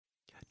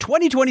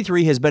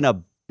2023 has been a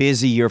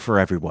busy year for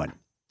everyone.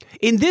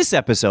 In this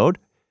episode,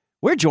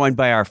 we're joined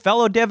by our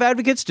fellow dev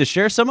advocates to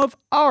share some of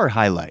our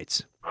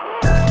highlights.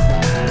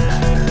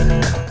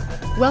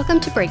 Welcome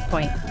to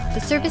Breakpoint, the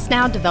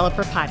ServiceNow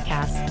Developer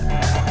Podcast.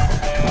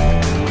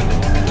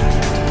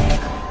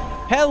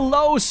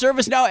 Hello,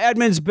 ServiceNow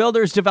admins,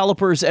 builders,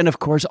 developers, and of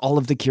course, all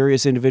of the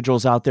curious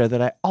individuals out there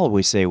that I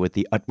always say with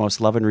the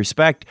utmost love and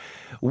respect.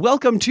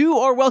 Welcome to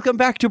or welcome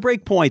back to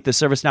Breakpoint, the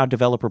ServiceNow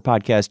Developer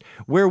Podcast,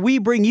 where we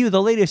bring you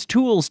the latest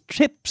tools,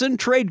 tips, and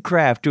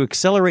tradecraft to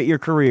accelerate your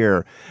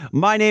career.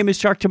 My name is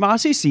Chuck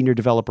Tomasi, Senior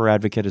Developer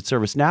Advocate at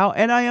ServiceNow,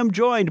 and I am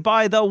joined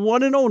by the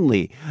one and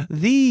only,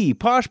 the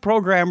Posh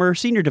Programmer,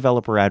 Senior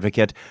Developer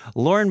Advocate,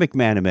 Lauren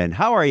McManaman.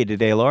 How are you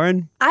today,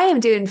 Lauren? I am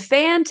doing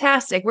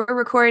fantastic. We're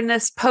recording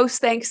this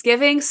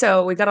post-Thanksgiving,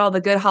 so we got all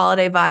the good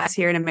holiday vibes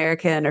here in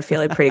America and are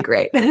feeling pretty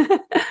great.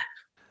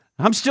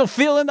 I'm still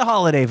feeling the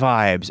holiday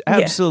vibes.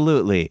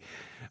 Absolutely. Yeah.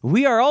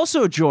 We are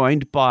also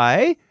joined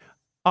by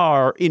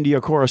our India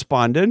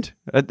correspondent.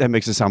 That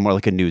makes it sound more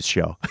like a news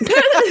show.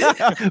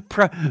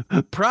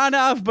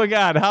 Pranav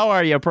Bhagat. How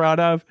are you,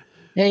 Pranav?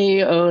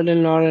 Hey, Earl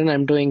and Lauren.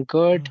 I'm doing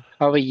good.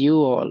 How are you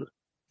all?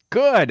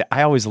 Good.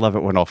 I always love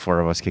it when all four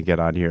of us can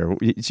get on here.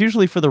 It's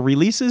usually for the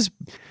releases.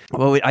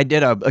 Well, I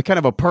did a kind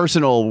of a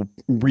personal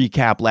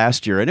recap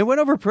last year, and it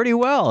went over pretty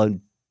well. And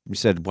we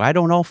said, why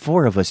don't all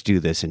four of us do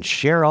this and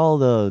share all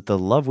the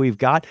love we've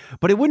got?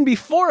 But it wouldn't be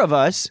four of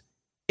us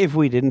if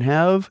we didn't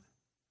have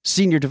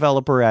Senior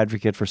Developer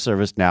Advocate for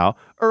ServiceNow,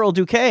 Earl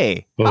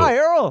Duque. Oh, hi,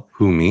 Earl.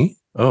 Who, me?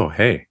 Oh,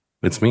 hey,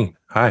 it's me.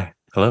 Hi.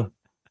 Hello.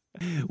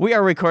 We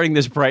are recording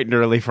this bright and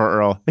early for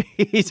Earl.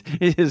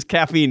 His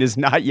caffeine is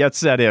not yet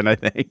set in, I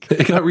think.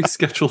 It got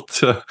rescheduled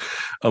to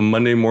a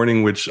Monday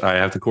morning, which I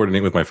have to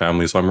coordinate with my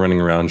family. So I'm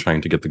running around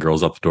trying to get the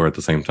girls out the door at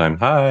the same time.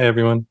 Hi,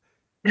 everyone.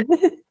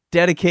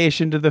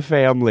 Dedication to the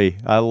family.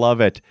 I love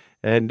it.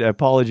 And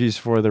apologies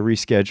for the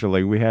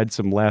rescheduling. We had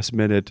some last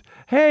minute,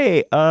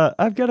 hey,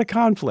 I've got a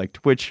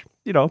conflict, which,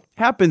 you know,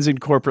 happens in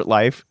corporate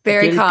life.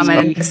 Very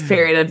common in this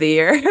period of the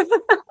year.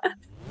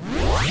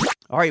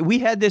 All right, we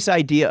had this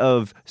idea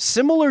of,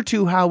 similar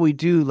to how we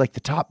do like the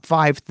top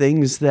 5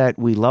 things that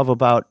we love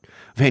about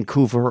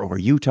Vancouver or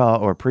Utah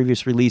or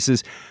previous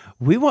releases,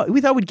 we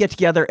thought we'd get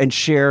together and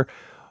share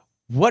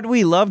what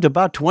we loved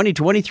about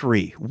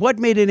 2023, what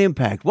made an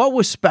impact, what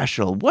was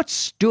special, what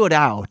stood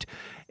out.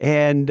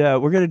 And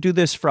we're going to do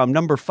this from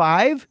number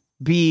 5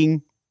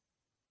 being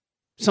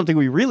something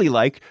we really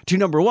like to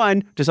number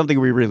 1 to something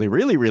we really,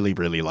 really, really,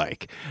 really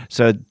like.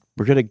 So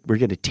we're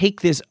gonna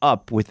take this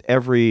up with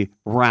every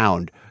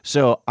round.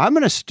 So I'm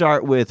gonna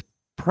start with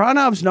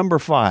Pranav's number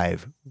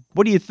 5.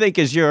 What do you think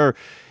is your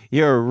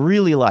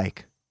really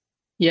like?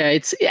 Yeah,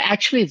 it's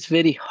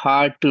very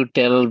hard to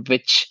tell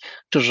which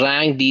to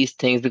rank these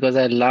things because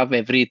I love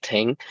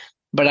everything.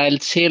 But I'll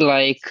say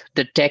like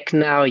the Tech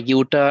Now,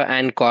 Utah,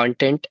 and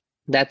content.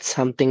 That's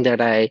something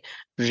that I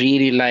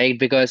really like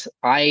because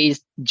I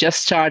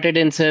just started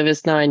in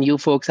ServiceNow and you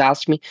folks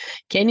asked me,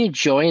 can you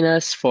join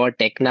us for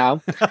Tech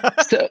Now?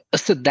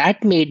 so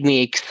that made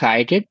me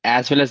excited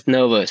as well as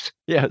nervous.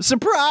 Yeah,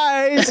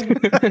 surprise!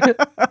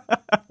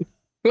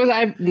 Because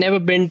I've never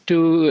been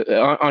to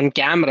on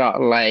camera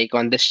like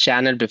on this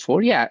channel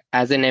before. Yeah,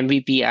 as an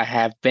MVP I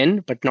have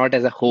been, but not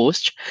as a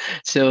host.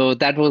 So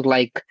that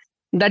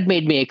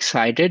made me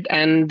excited.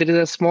 And there is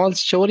a small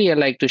story I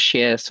like to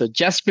share. So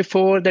just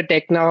before the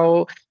Tech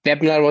Now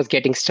webinar was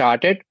getting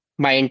started,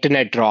 my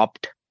internet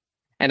dropped.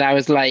 And I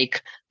was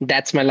like,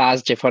 that's my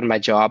last day for my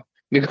job.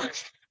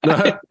 Because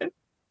No.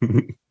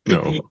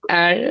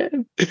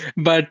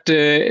 But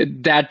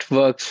that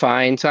worked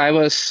fine. So I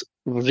was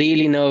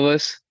really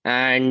nervous.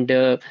 And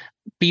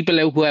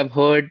people who have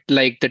heard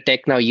like the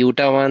Tech Now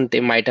Utah one, they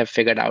might have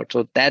figured out.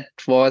 So that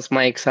was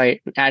my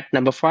excitement at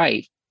number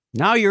 5.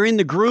 Now you're in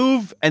the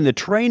groove and the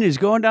train is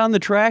going down the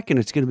track and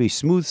it's going to be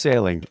smooth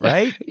sailing,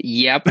 right?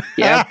 Yep.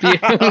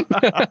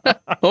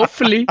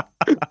 Hopefully.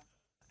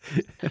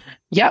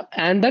 Yeah,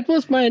 and that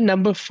was my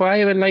number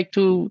 5. I'd like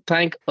to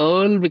thank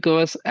Earl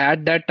because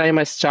at that time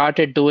I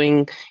started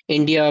doing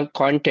India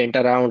content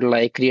around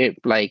like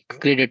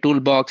create a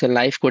toolbox and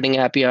live coding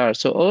happy hour.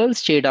 So Earl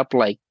stayed up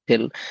like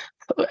till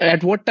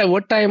at what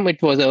time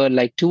it was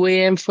like 2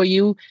 a.m. for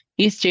you.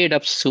 He stayed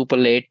up super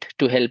late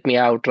to help me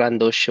out run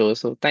those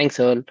shows. So thanks,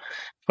 Earl,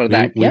 for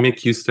that. We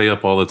make you stay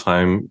up all the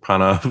time,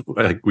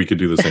 Pranav. We could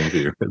do the same to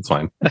you. It's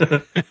fine.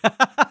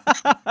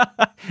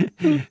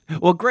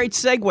 Well, great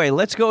segue.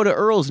 Let's go to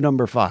Earl's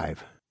number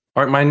 5.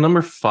 All right, my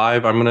number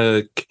 5, I'm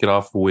going to kick it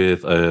off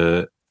with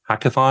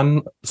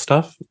hackathon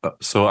stuff.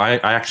 So I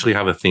actually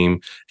have a theme.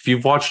 If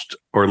you've watched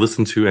or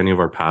listened to any of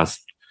our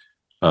past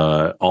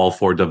all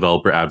 4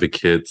 developer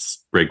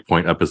advocates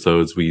Breakpoint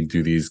episodes, we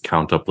do these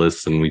count up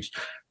lists and we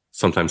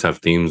sometimes have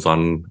themes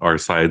on our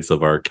sides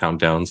of our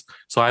countdowns.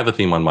 So I have a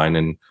theme on mine,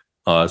 and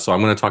so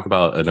I'm going to talk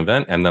about an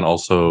event and then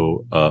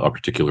also a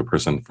particular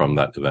person from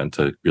that event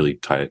to really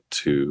tie it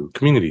to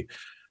community.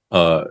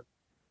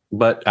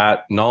 But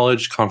at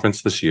Knowledge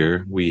Conference this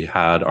year, we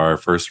had our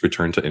first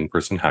return to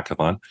in-person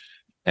hackathon,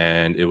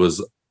 and it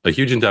was a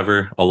huge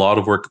endeavor. A lot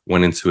of work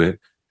went into it,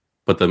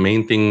 but the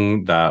main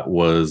thing that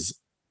was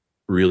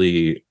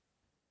really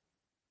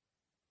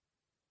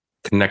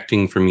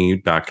connecting for me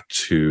back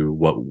to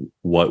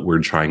what we're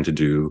trying to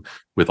do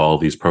with all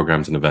these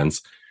programs and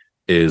events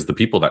is the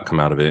people that come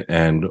out of it.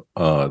 And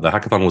the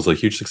hackathon was a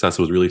huge success.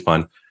 It was really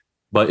fun,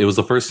 but it was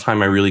the first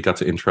time I really got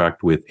to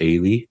interact with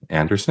Ailey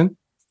Anderson,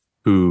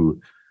 who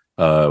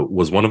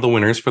was one of the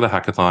winners for the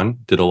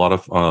hackathon, did a lot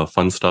of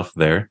fun stuff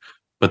there.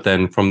 But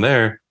then from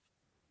there,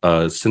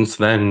 since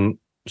then,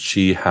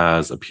 she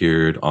has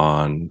appeared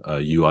on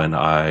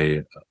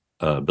UNI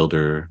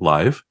Builder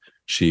Live.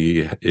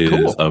 She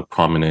is a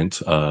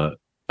prominent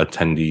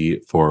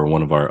attendee for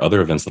one of our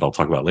other events that I'll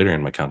talk about later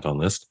in my countdown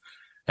list.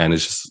 And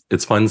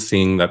it's fun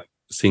seeing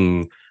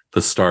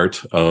the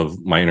start of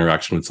my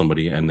interaction with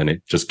somebody, and then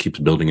it just keeps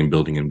building and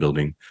building and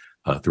building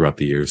throughout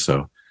the years.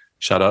 So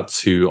shout out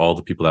to all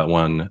the people that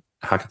won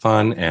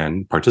hackathon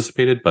and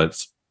participated,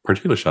 but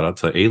particular shout out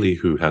to Ailey,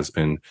 who has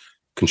been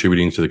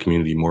contributing to the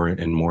community more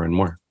and more and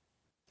more.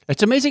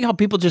 It's amazing how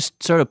people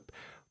just sort of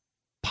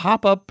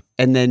pop up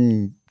and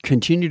then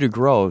continue to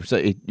grow. So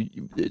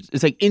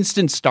it's like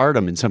instant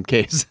stardom in some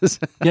cases.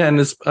 Yeah, and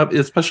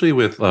especially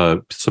with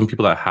some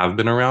people that have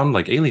been around,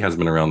 like Ailey has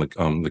been around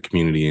the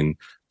community in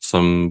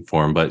some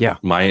form, but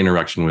my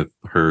interaction with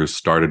her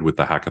started with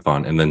the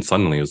hackathon, and then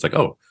suddenly it was like,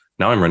 oh,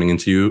 now I'm running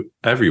into you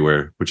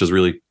everywhere, which is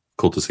really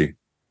cool to see.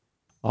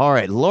 All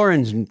right,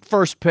 Lauren's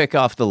first pick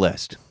off the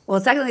list. Well,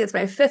 technically it's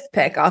my fifth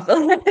pick off the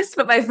list,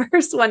 but my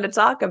first one to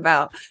talk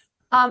about.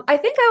 I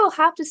think I will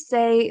have to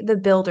say the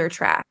builder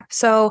track.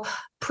 So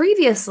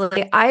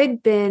previously,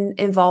 I'd been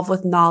involved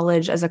with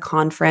Knowledge as a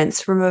conference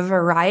from a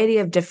variety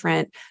of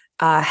different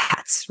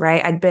hats,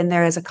 right? I'd been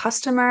there as a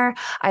customer.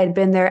 I'd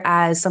been there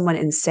as someone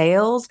in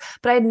sales,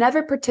 but I'd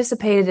never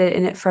participated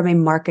in it from a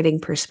marketing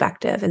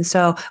perspective. And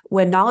so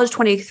when Knowledge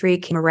 23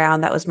 came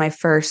around, that was my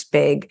first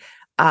big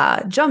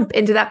jump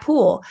into that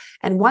pool.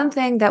 And one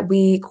thing that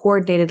we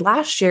coordinated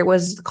last year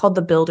was called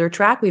the Builder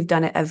Track. We've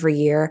done it every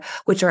year,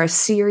 which are a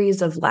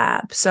series of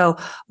labs. So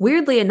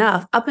weirdly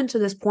enough, up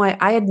until this point,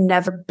 I had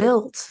never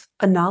built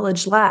a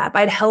knowledge lab.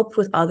 I'd helped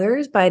with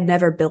others, but I'd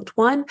never built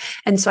one.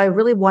 And so I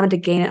really wanted to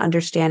gain an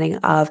understanding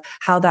of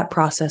how that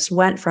process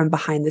went from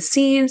behind the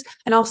scenes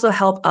and also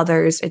help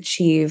others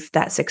achieve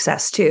that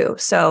success too.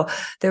 So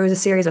there was a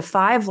series of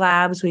 5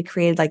 labs. We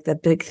created like the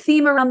big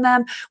theme around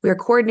them. We were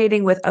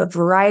coordinating with a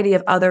variety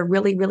of other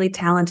really, really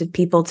talented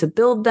people to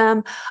build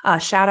them.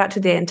 Shout out to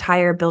the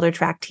entire Builder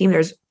Track team.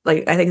 There's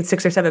like, I think it's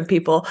 6 or 7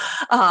 people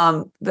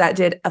that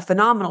did a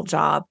phenomenal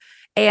job.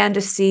 And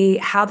to see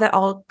how that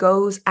all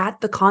goes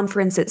at the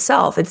conference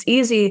itself. It's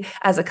easy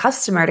as a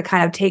customer to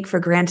kind of take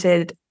for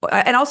granted,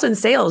 and also in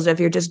sales, if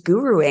you're just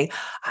guruing,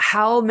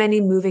 how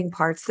many moving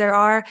parts there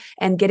are.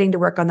 And getting to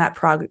work on that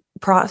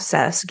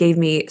process gave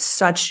me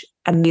such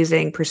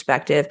amazing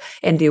perspective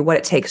into what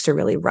it takes to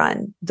really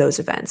run those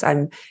events.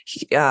 I'm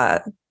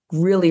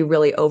really,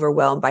 really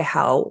overwhelmed by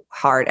how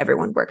hard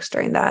everyone works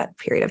during that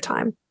period of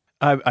time.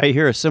 I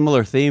hear a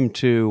similar theme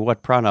to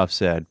what Pranav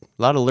said.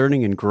 A lot of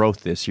learning and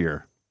growth this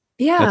year.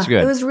 Yeah, that's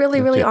good. It was really,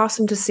 really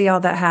awesome to see all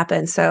that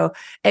happen. So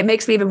it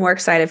makes me even more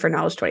excited for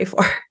Knowledge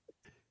 24.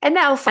 And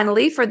now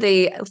finally, for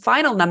the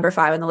final number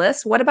 5 on the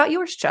list, what about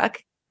yours,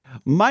 Chuck?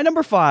 My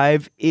number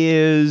 5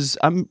 is,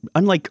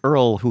 unlike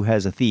Earl, who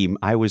has a theme,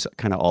 I was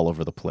kind of all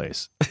over the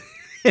place.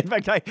 In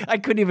fact, I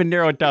couldn't even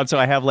narrow it down, so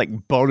I have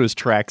like bonus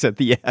tracks at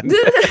the end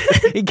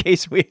in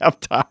case we have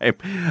time.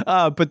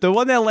 But the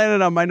one that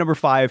landed on my number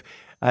 5,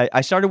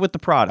 I started with the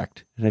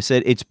product, and I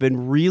said it's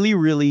been really,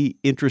 really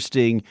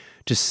interesting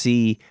to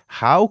see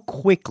how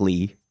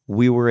quickly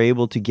we were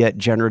able to get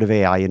generative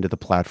AI into the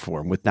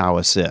platform with Now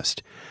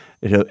Assist.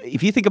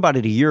 If you think about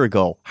it, a year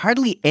ago,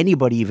 hardly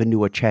anybody even knew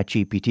what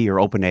ChatGPT or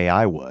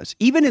OpenAI was.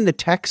 Even in the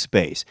tech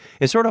space,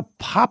 it sort of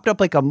popped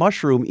up like a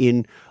mushroom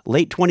in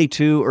late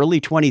 22,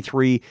 early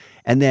 23,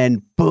 and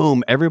then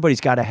boom, everybody's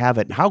got to have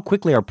it. And how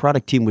quickly our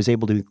product team was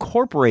able to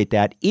incorporate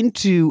that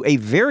into a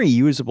very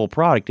usable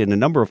product in a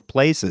number of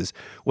places,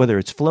 whether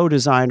it's Flow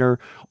Designer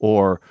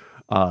or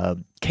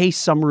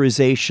case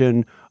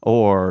summarization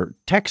or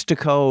text to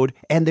code,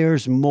 and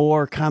there's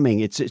more coming.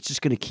 It's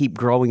just going to keep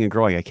growing and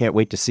growing. I can't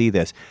wait to see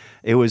this.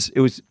 It was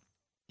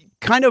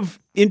kind of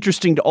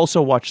interesting to also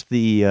watch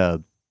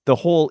the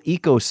whole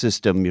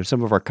ecosystem,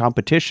 some of our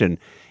competition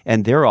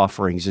and their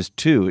offerings is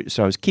too.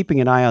 So I was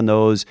keeping an eye on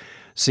those,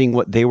 seeing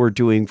what they were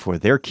doing for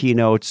their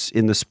keynotes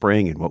in the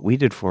spring and what we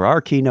did for our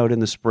keynote in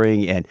the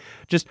spring, and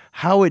just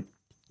how it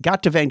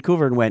got to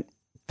Vancouver and went,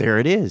 there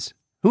it is.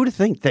 Who'd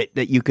think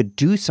that you could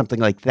do something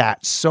like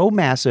that so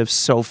massive,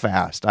 so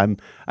fast? I'm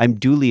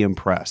duly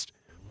impressed.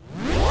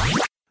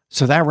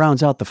 So that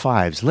rounds out the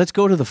 5s. Let's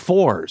go to the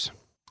 4s.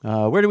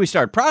 Where do we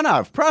start?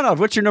 Pranav,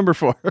 what's your number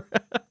 4?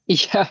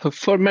 Yeah,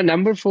 for my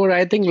number 4,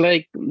 I think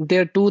like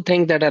there are 2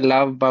 things that I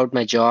love about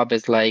my job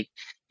is like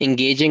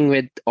engaging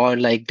with or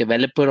like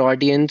developer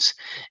audience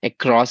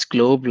across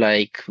globe,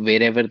 like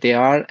wherever they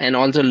are, and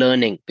also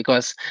learning,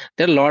 because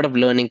there are a lot of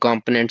learning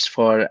components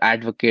for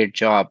advocate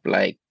job,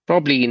 like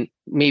probably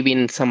maybe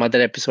in some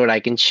other episode I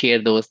can share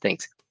those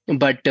things.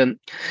 But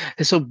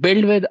so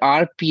build with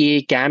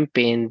RPA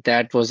campaign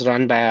that was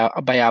run by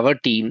our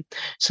team.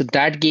 So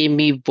that gave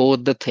me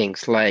both the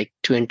things, like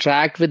to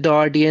interact with the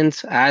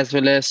audience as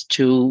well as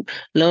to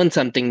learn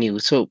something new.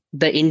 So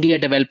the India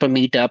Developer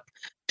Meetup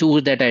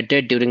tour that I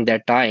did during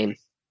that time,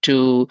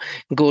 to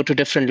go to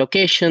different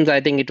locations.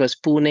 I think it was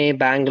Pune,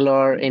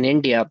 Bangalore in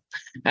India,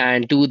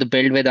 and do the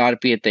build with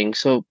RPA thing.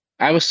 So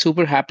I was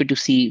super happy to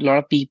see a lot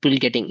of people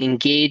getting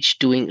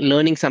engaged,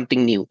 learning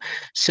something new.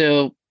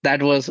 So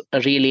that was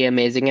really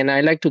amazing. And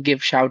I like to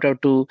give shout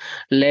out to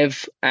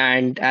Liv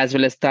and as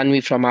well as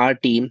Tanvi from our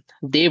team.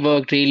 They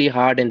worked really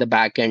hard in the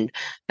back end.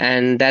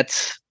 And that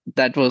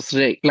was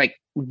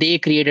like they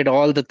created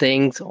all the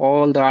things,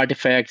 all the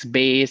artifacts,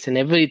 base and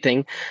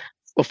everything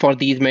for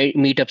these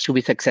meetups to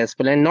be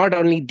successful. And not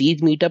only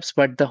these meetups,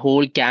 but the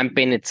whole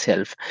campaign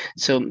itself.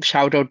 So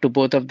shout out to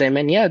both of them.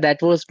 And yeah,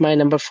 that was my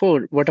number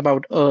 4. What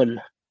about Earl?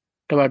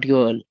 What about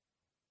you, Earl?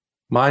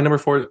 My number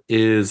 4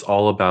 is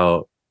all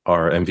about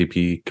our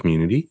MVP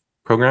community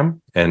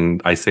program.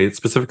 And I say it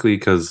specifically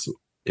because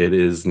it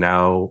is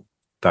now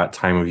that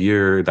time of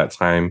year, that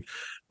time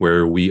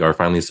where we are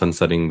finally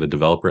sunsetting the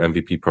developer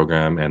MVP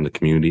program and the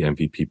community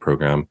MVP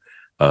program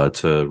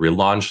to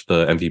relaunch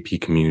the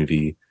MVP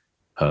community,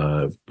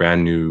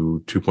 brand new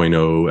 2.0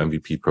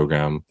 MVP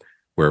program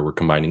where we're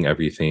combining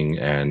everything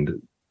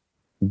and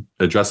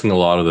addressing a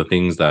lot of the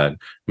things that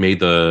made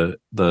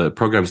the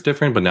programs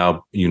different, but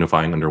now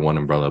unifying under one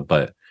umbrella.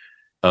 But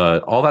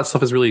all that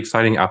stuff is really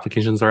exciting.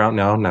 Applications are out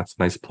now, and that's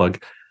a nice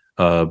plug.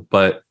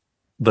 But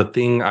the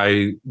thing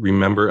I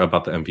remember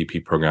about the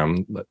MVP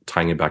program,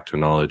 tying it back to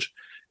knowledge,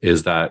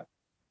 is that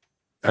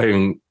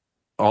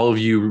all of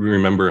you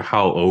remember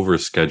how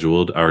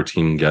overscheduled our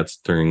team gets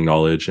during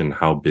knowledge and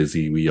how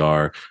busy we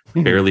are,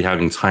 barely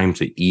having time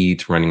to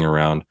eat, running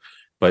around.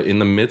 But in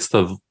the midst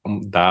of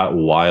that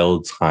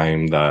wild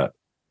time that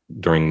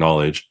during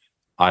knowledge,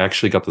 I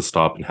actually got to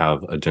stop and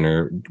have a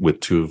dinner with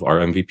 2 of our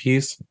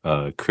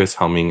MVPs, Chris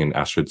Helming and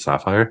Astrid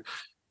Sapphire,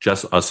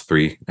 just us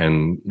 3,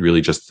 and really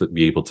just to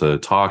be able to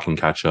talk and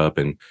catch up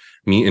and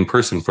meet in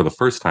person for the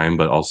first time,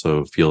 but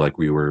also feel like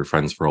we were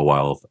friends for a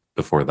while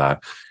before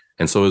that.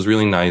 And so it was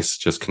really nice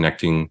just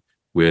connecting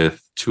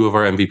with 2 of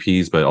our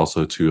MVPs, but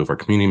also 2 of our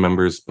community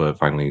members, but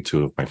finally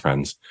 2 of my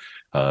friends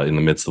in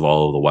the midst of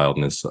all of the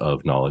wildness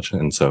of knowledge.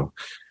 And so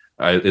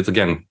it's,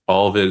 again,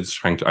 all of it is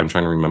I'm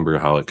trying to remember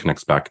how it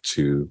connects back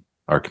to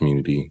our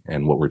community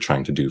and what we're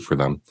trying to do for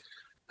them.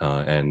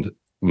 And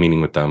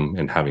meeting with them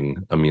and having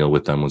a meal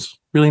with them was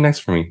really nice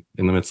for me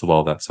in the midst of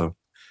all that. So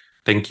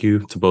thank you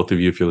to both of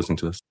you if you're listening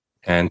to this.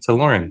 And to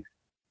Lauren.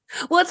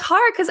 Well, it's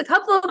hard because a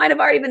couple of them might have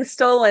already been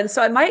stolen.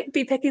 So I might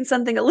be picking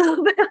something a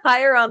little bit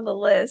higher on the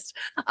list.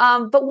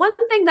 But one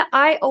thing that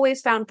I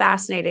always found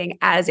fascinating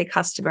as a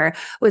customer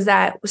was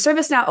that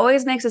ServiceNow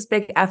always makes this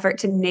big effort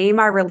to name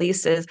our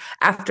releases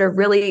after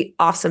really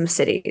awesome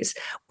cities.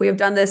 We have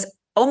done this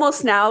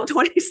almost now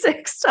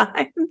 26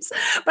 times.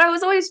 But I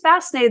was always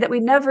fascinated that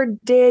we never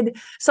did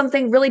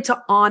something really to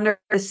honor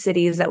the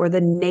cities that were the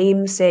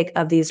namesake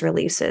of these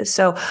releases.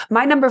 So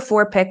my number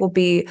 4 pick will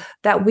be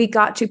that we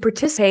got to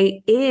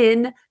participate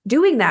in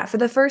doing that for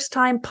the first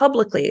time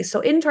publicly.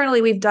 So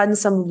internally, we've done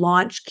some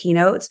launch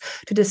keynotes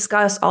to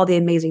discuss all the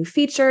amazing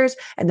features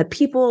and the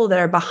people that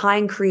are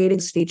behind creating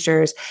these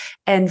features.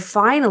 And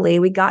finally,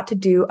 we got to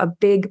do a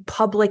big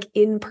public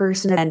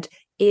in-person event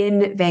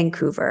in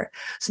Vancouver.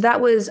 So that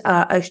was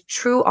a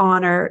true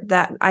honor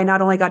that I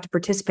not only got to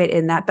participate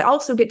in that, but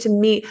also get to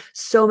meet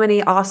so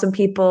many awesome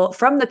people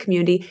from the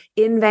community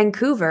in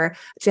Vancouver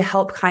to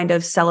help kind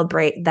of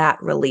celebrate that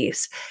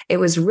release. It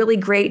was really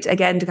great,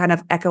 again, to kind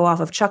of echo off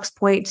of Chuck's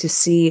point, to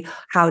see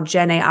how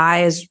Gen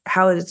AI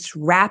how it's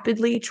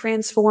rapidly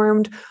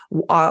transformed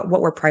what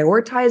we're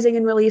prioritizing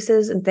in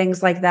releases and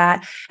things like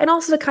that. And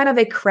also to kind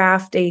of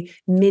craft a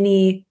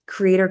mini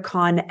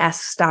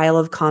CreatorCon-esque style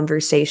of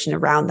conversation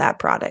around that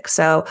product.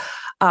 So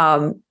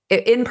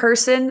in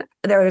person,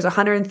 there was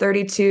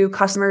 132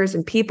 customers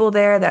and people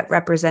there that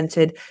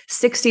represented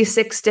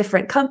 66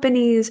 different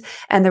companies,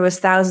 and there was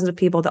thousands of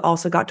people that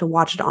also got to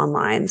watch it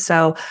online.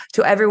 So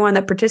to everyone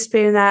that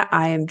participated in that,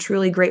 I am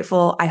truly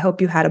grateful. I hope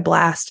you had a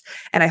blast,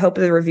 and I hope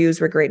the reviews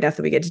were great enough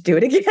that we get to do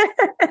it again.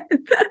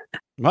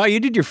 Wow,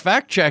 you did your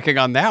fact checking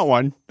on that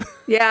one.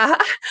 Yeah.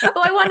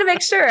 Well, I wanted to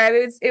make sure. I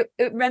mean,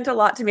 it meant a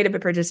lot to me to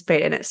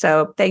participate in it.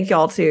 So thank you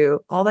all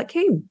to all that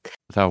came.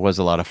 That was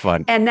a lot of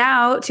fun. And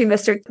now to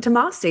Mr.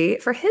 Tomasi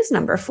for his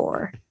number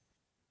 4.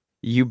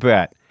 You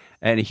bet.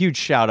 And a huge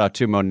shout out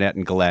to Monette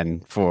and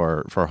Glenn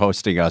for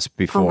hosting us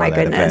before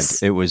that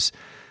event. It was,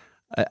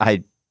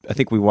 I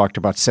think we walked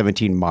about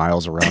 17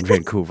 miles around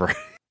Vancouver.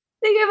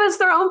 They gave us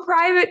their own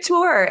private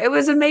tour. It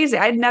was amazing.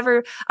 I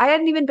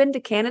hadn't even been to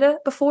Canada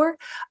before.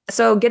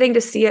 So getting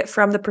to see it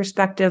from the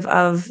perspective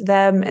of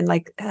them and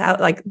like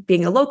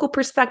being a local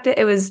perspective,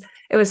 it was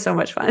so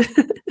much fun.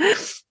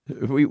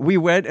 We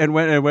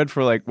went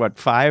for like what,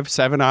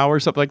 5-7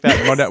 hours, something like that.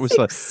 And Monette was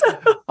like, so.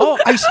 "Oh,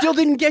 I still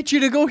didn't get you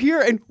to go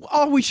here, and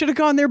we should have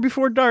gone there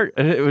before dark."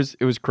 And it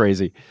was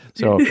crazy.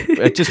 So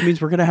it just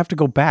means we're gonna have to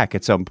go back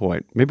at some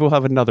point. Maybe we'll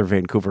have another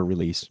Vancouver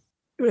release.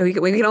 We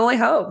can only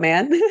hope,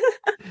 man.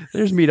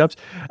 There's meetups.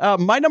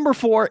 My number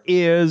 4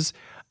 is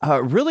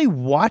really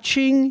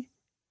watching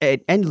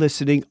and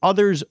listening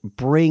others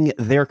bring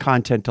their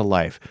content to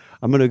life.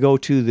 I'm going to go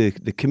to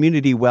the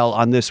community well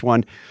on this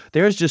one.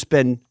 There's just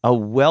been a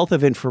wealth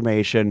of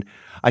information.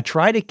 I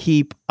try to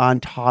keep on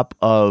top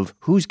of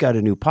who's got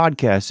a new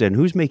podcast and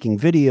who's making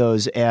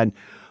videos, and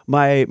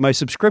my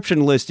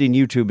subscription list in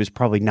YouTube is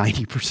probably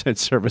 90%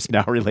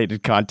 ServiceNow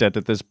related content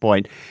at this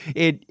point.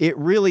 It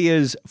really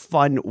is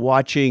fun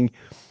watching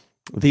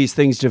these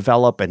things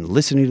develop and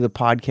listening to the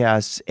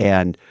podcasts,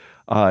 and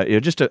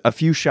just a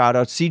few shout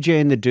outs.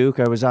 CJ and the Duke,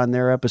 I was on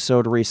their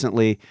episode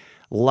recently.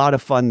 A lot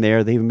of fun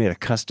there. They even made a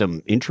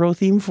custom intro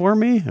theme for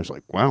me. I was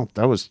like, wow,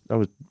 I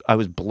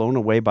was blown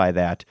away by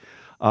that.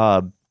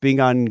 Being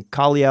on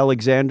Kali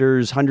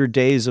Alexander's 100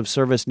 Days of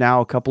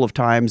ServiceNow a couple of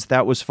times,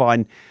 that was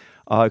fun.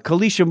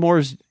 Kalisha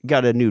Moore's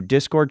got a new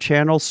Discord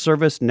channel,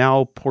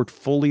 ServiceNow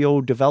Portfolio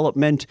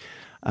Development.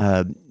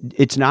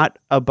 It's not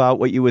about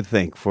what you would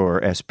think for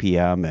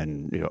SPM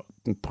and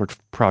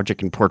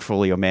project and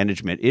portfolio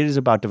management. It is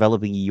about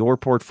developing your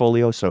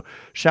portfolio. So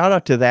shout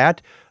out to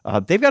that.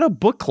 They've got a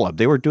book club.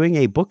 They were doing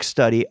a book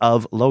study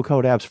of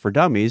low-code apps for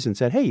dummies and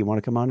said, hey, you want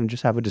to come on and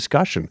just have a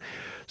discussion?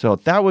 So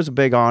that was a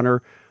big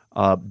honor.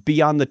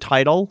 Beyond the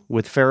Title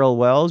with Farrell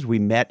Wells, we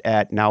met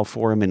at Now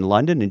Forum in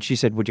London, and she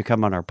said, would you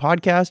come on our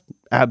podcast?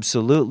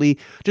 Absolutely.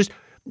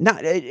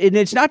 And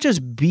it's not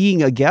just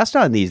being a guest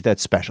on these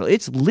that's special.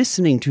 It's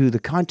listening to the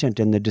content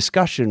and the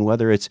discussion,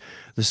 whether it's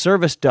the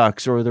Service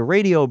Ducks or the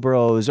Radio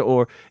Bros,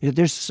 or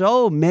there's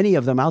so many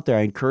of them out there.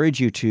 I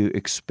encourage you to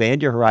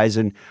expand your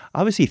horizon.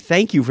 Obviously,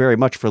 thank you very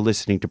much for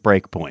listening to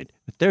Breakpoint.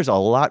 There's a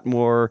lot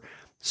more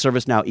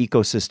ServiceNow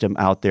ecosystem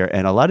out there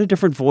and a lot of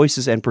different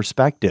voices and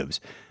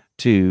perspectives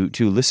to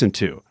listen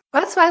to.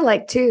 That's what I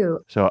like too.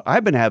 So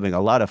I've been having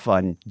a lot of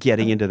fun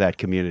getting into that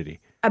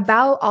community.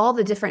 About all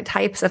the different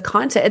types of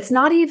content. It's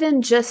not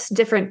even just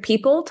different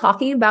people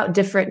talking about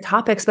different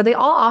topics, but they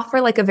all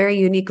offer like a very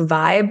unique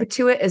vibe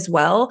to it as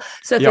well.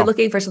 So if you're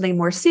looking for something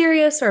more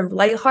serious or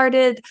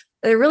lighthearted,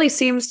 there really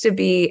seems to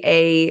be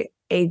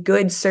a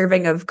good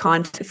serving of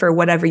content for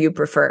whatever you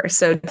prefer.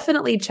 So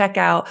definitely check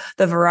out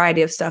the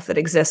variety of stuff that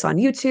exists on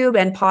YouTube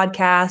and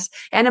podcasts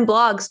and in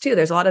blogs too.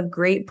 There's a lot of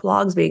great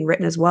blogs being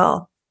written as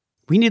well.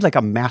 We need like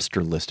a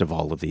master list of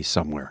all of these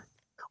somewhere.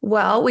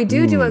 Well, we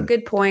do a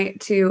good point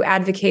to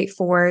advocate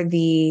for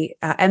the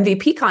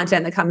MVP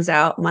content that comes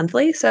out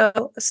monthly.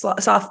 So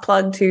soft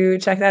plug to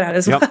check that out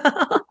as well.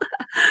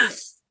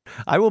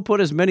 I will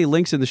put as many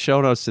links in the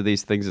show notes to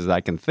these things as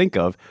I can think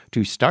of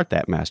to start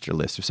that master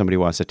list if somebody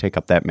wants to take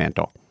up that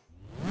mantle.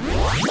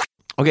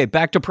 Okay,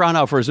 back to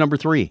Pranav for his number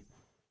 3.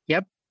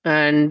 Yep.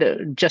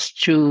 And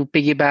just to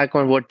piggyback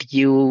on what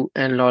you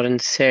and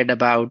Lawrence said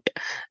about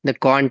the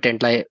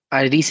content, like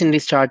I recently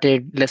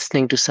started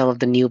listening to some of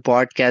the new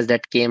podcasts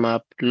that came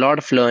up, a lot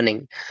of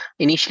learning.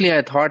 Initially,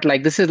 I thought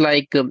like this is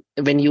like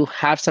when you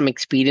have some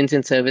experience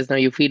in service now,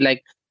 you feel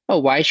like, oh,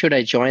 why should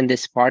I join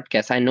this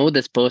podcast? I know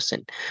this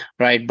person,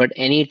 right? But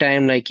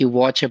anytime like you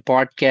watch a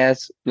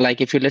podcast, like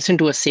if you listen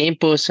to a same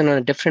person on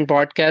a different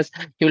podcast,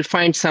 you will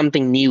find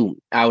something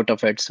new out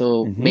of it.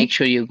 So make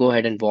sure you go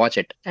ahead and watch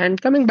it.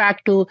 And coming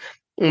back to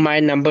my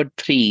number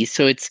 3,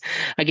 so it's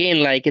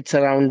again like it's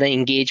around the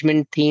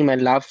engagement theme. I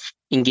love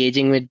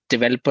engaging with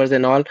developers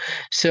and all.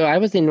 So I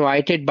was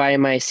invited by the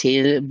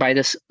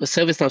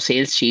ServiceNow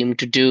sales team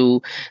to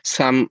do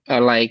some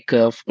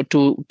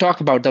to talk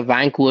about the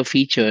Vancouver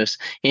features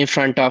in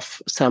front of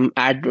some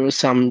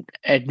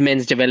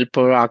admins,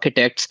 developer,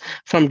 architects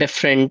from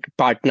different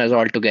partners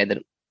altogether.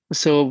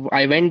 So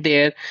I went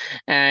there,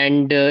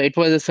 and it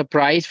was a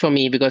surprise for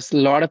me because a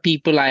lot of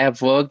people I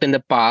have worked in the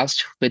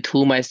past with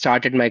whom I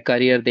started my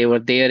career, they were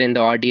there in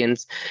the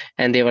audience,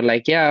 and they were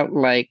like, yeah,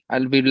 like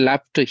I'll be love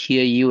to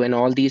hear you and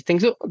all these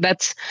things. So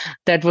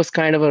that was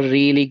kind of a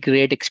really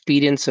great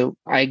experience. So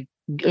I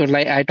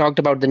talked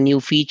about the new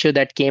feature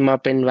that came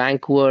up in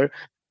Vancouver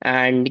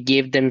and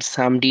gave them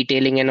some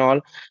detailing and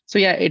all. So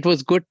yeah, it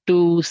was good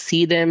to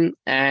see them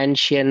and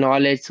share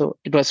knowledge. So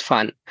it was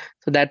fun.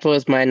 So that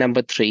was my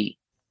number 3.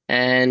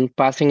 And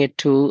passing it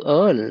to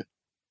Earl.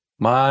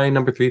 My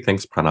number 3,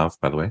 thanks Pranav,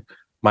 by the way.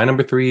 My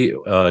number 3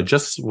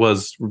 just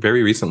was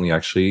very recently,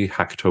 actually,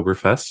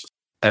 Hacktoberfest.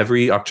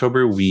 Every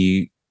October,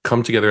 we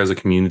come together as a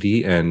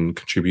community and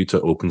contribute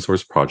to open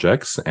source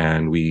projects.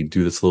 And we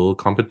do this little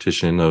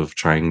competition of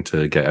trying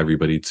to get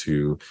everybody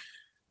to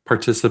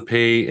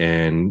participate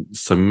and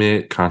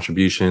submit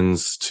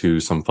contributions to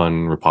some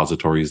fun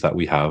repositories that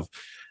we have.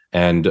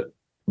 And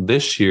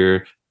this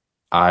year,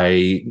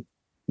 I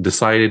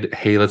decided,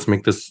 hey, let's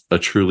make this a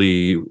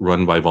truly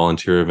run by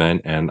volunteer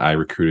event. And I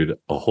recruited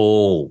a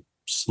whole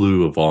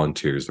slew of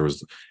volunteers. There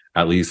was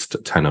at least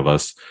 10 of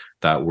us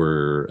that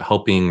were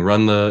helping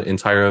run the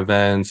entire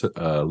event,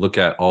 look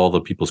at all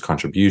the people's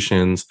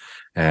contributions,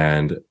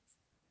 and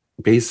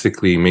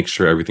basically make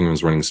sure everything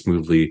was running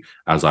smoothly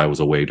as I was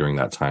away during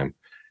that time.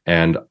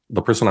 And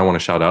the person I want to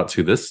shout out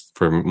to this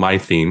for my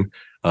theme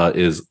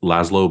is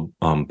Laszlo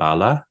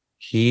Bala.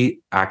 He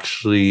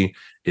actually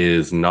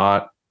is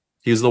not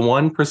He's the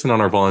one person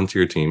on our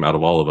volunteer team out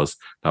of all of us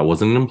that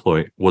wasn't an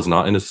employee, was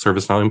not in a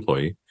ServiceNow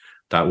employee,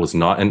 that was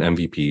not an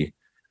MVP,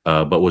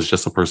 but was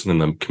just a person in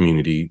the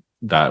community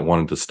that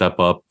wanted to step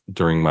up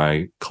during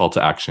my call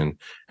to action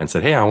and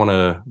said, hey, I want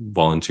to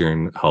volunteer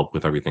and help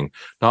with everything.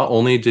 Not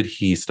only did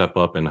he step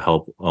up and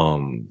help,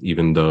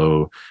 even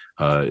though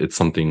it's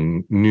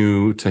something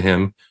new to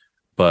him,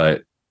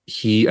 but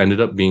he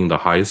ended up being the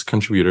highest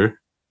contributor.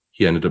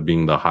 He ended up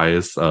being the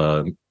highest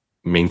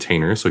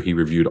maintainer. So he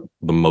reviewed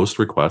the most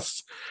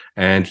requests.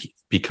 And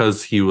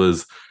because he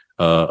was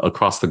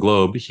across the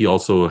globe, he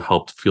also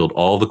helped field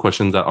all the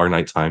questions at our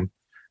nighttime.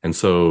 And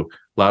so,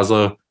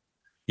 Laszlo,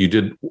 you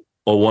did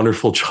a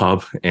wonderful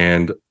job.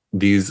 And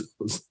these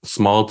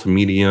small to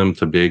medium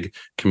to big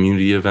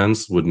community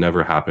events would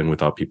never happen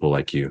without people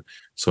like you.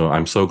 So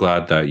I'm so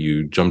glad that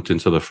you jumped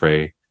into the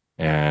fray.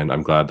 And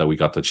I'm glad that we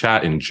got to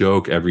chat and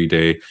joke every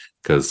day,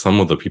 because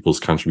some of the people's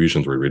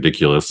contributions were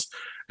ridiculous.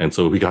 And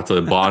so we got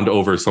to bond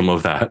over some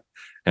of that.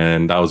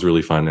 And that was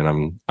really fun.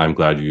 And I'm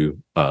glad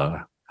you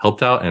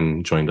helped out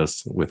and joined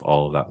us with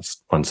all of that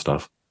fun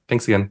stuff.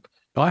 Thanks again.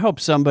 Well, I hope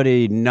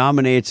somebody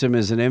nominates him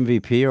as an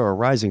MVP or a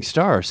rising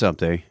star or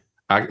something.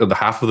 The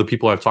half of the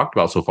people I've talked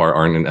about so far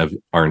aren't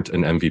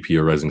an MVP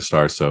or rising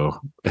star, so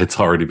it's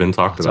already been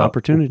talked about.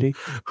 Opportunity.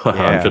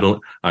 Yeah.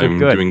 I'm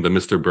doing the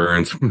Mr.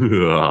 Burns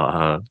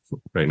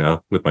right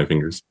now with my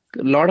fingers.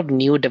 A lot of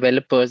new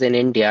developers in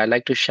India. I'd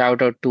like to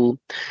shout out to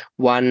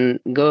one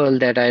girl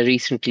that I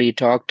recently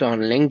talked on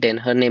LinkedIn.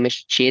 Her name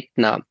is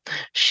Chetna.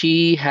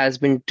 She has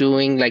been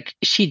doing,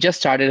 she just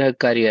started her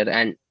career,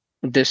 and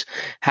this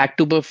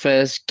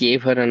Hacktoberfest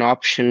gave her an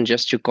option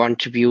just to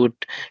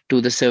contribute to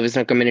the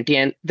ServiceNow community.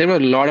 And there were a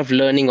lot of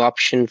learning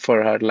options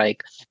for her.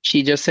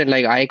 She just said,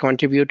 I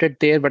contributed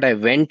there, but I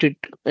went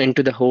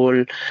into the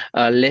whole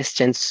list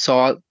and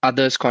saw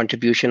others'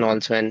 contribution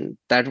also. And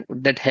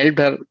that helped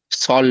her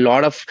solve a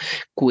lot of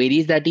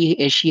queries that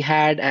she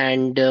had.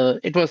 And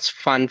it was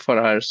fun for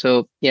her.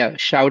 So yeah,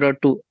 shout out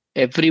to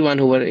everyone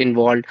who were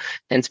involved,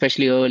 and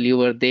especially Earl, you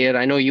were there.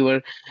 I know you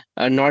were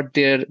not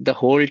there the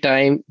whole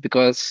time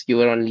because you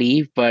were on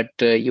leave, but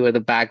you were the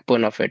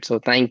backbone of it. So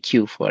thank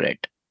you for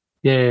it.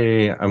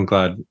 Yay. I'm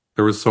glad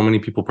there was so many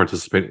people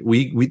participating.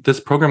 We this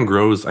program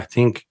grows, I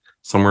think,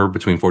 somewhere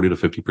between 40 to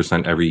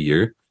 50% every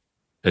year.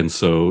 And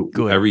so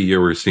every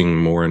year we're seeing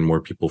more and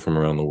more people from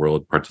around the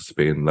world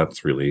participate. And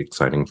that's really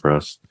exciting for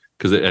us,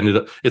 because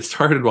it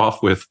started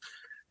off with,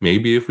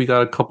 maybe if we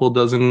got a couple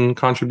dozen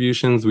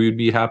contributions, we would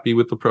be happy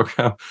with the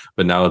program.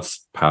 But now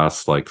it's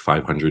past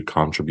 500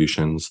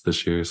 contributions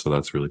this year. So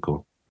that's really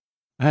cool.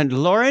 And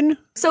Lauren?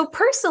 So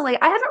personally,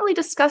 I haven't really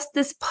discussed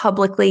this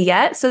publicly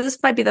yet. So this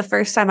might be the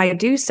first time I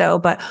do so.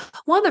 But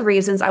one of the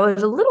reasons I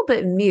was a little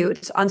bit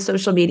mute on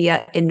social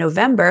media in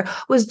November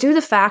was due to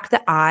the fact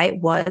that I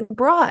was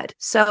abroad.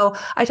 So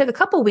I took a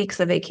couple weeks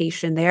of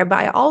vacation there, but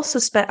I also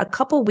spent a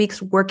couple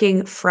weeks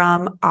working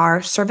from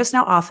our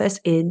ServiceNow office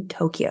in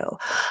Tokyo.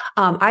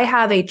 I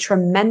have a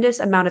tremendous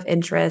amount of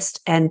interest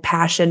and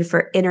passion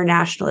for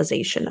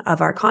internationalization of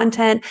our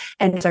content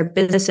and our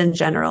business in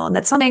general. And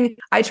that's something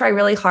I try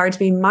really hard to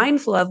be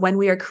mindful of when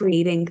we are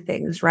creating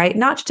things, right?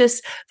 Not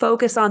just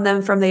focus on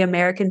them from the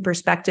American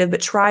perspective,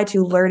 but try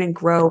to learn and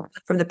grow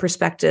from the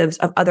perspectives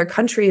of other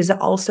countries that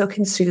also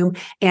consume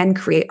and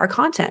create our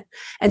content.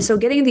 And so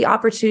getting the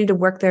opportunity to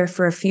work there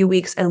for a few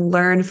weeks and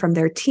learn from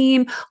their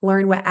team,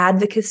 learn what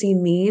advocacy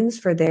means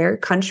for their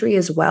country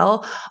as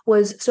well,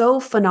 was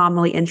so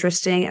phenomenally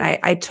interesting. And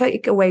I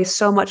took away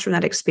so much from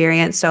that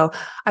experience. So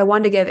I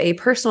wanted to give a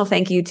personal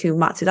thank you to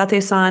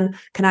Matsudate-san,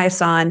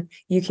 Kanai-san,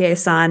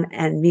 Yukie-san,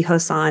 and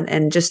Miho-san,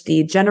 and just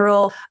the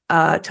general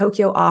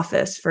Tokyo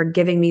office for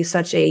giving me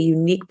such a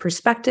unique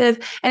perspective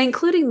and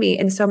including me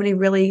in so many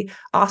really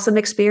awesome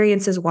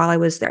experiences while I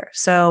was there.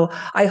 So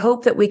I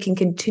hope that we can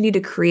continue to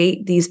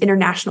create these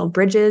international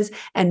bridges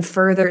and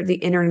further the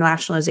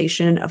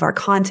internationalization of our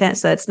content.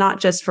 So it's not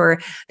just for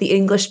the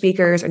English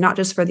speakers or not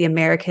just for the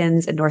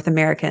Americans and North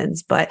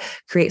Americans, but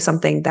create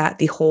something that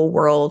the whole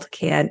world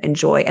can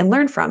enjoy and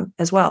learn from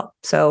as well.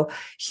 So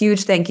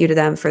huge thank you to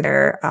them for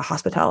their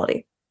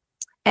hospitality.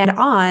 And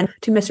on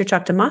to Mr.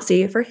 Chuck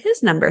Tomasi for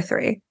his number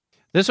 3.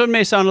 This one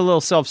may sound a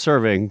little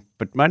self-serving,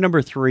 but my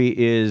number 3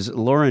 is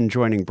Lauren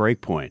joining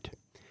Breakpoint.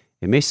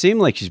 It may seem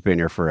like she's been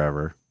here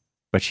forever,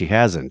 but she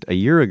hasn't. A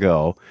year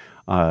ago,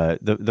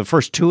 the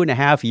first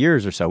 2.5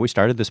 years or so, we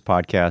started this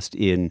podcast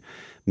in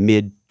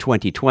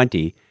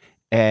mid-2020,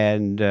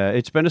 and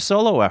it's been a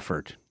solo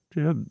effort.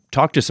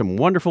 Talked to some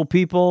wonderful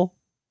people,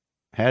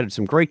 had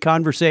some great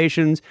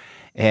conversations,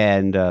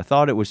 and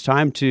thought it was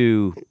time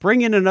to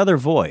bring in another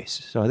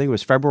voice. So I think it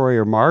was February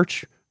or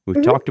March. We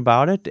talked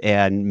about it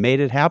and made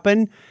it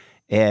happen.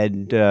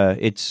 And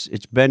it's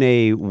been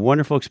a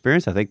wonderful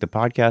experience. I think the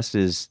podcast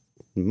is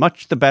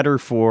much the better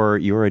for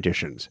your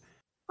additions.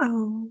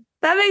 Oh,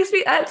 that's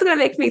going to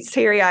make me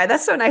teary-eyed.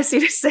 That's so nice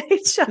of you to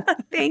say, John.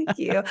 Thank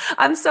you.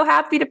 I'm so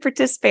happy to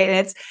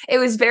participate. It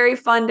was very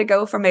fun to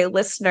go from a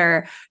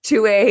listener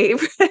to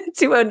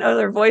to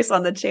another voice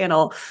on the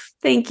channel.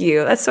 Thank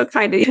you. That's so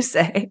kind of you to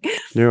say.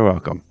 You're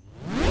welcome.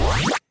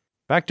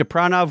 Back to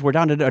Pranav. We're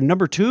down to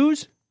number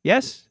 2s.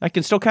 Yes, I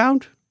can still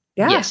count.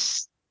 Yeah.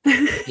 Yes.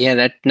 Yeah,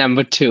 that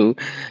number 2.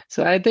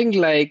 So I think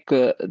like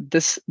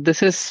this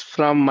is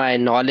from my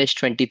Knowledge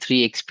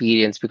 23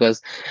 experience,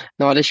 because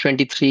Knowledge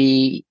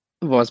 23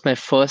 was my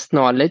first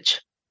Knowledge.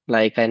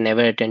 Like I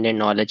never attended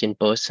Knowledge in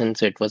person,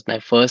 so it was my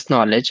first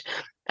Knowledge.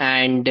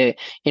 And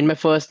in my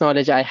first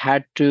Knowledge, I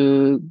had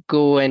to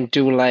go and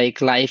do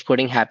like live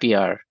coding happy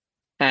hour.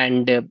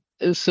 And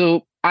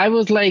so I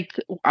was like,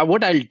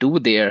 what I'll do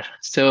there.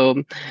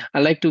 So I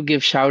like to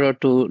give shout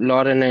out to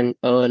Lauren and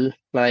Earl.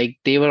 Like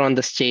they were on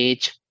the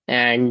stage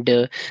and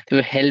they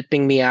were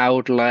helping me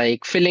out,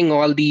 like filling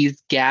all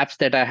these gaps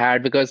that I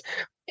had, because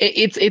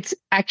it's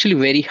actually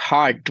very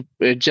hard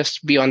to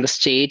just be on the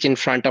stage in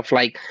front of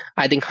like,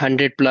 I think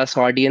 100 plus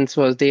audience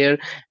was there,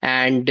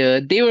 and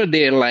they were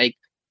there, like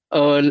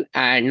Earl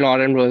and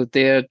Lauren was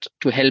there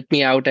to help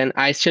me out. And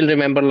I still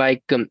remember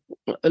like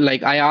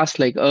I asked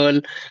like Earl,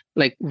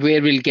 like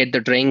where we'll get the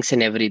drinks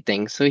and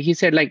everything. So he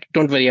said like,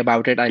 don't worry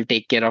about it, I'll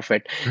take care of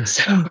it.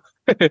 So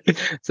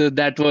so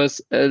that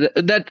was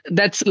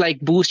that's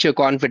like boost your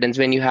confidence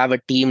when you have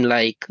a team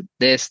like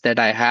this that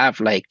I have,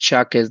 like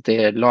Chuck is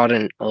there,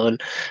 Lauren, Earl,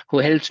 who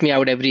helps me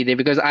out every day,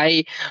 because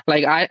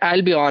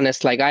I'll be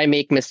honest, like I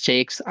make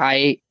mistakes.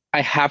 I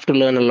have to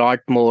learn a lot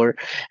more,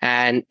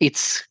 and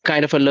it's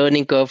kind of a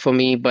learning curve for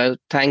me. But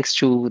thanks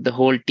to the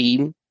whole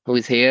team who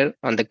is here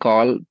on the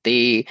call,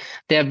 they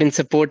have been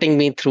supporting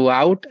me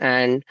throughout,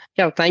 and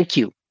yeah, thank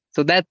you.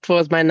 So that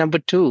was my number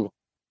 2.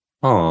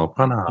 Oh,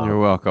 Pranav. You're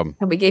welcome.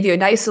 And we gave you a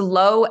nice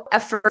low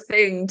effort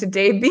thing to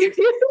debut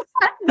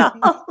that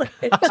knowledge.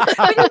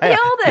 But you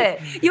killed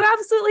it. You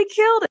absolutely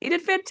killed it. You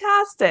did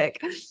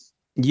fantastic.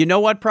 You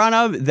know what,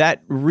 Pranav?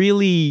 That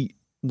really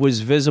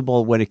was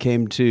visible when it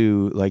came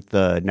to like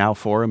the Now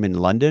Forum in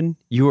London.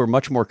 You were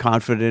much more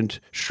confident,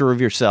 sure of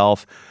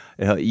yourself.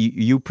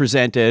 You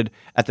presented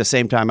at the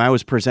same time I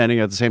was presenting,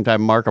 at the same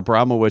time Mark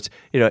Abramowitz.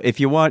 If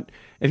you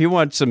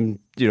want some,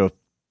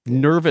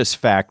 nervous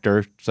factor,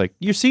 it's like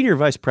your senior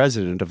vice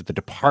president of the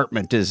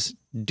department is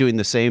doing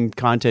the same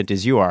content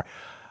as you are.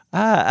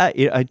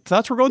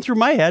 Thoughts were going through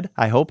my head.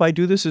 I hope I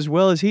do this as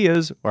well as he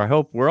is, or I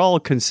hope we're all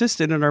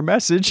consistent in our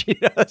message.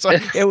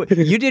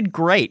 You did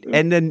great,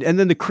 and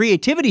then the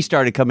creativity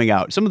started coming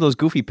out. Some of those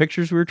goofy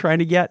pictures we were trying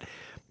to get,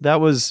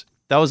 that was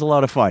a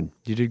lot of fun.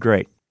 You did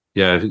great.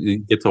 Yeah, you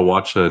get to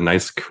watch a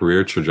nice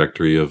career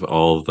trajectory of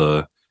all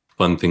the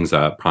fun things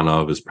that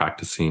Pranav is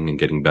practicing and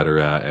getting better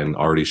at, and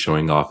already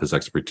showing off his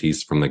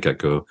expertise from the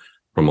get-go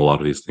from a lot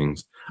of these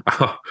things.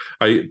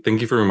 I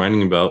thank you for reminding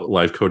me about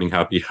live coding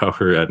happy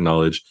hour at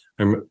Knowledge.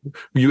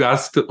 You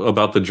asked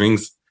about the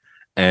drinks,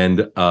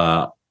 and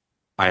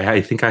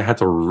I think I had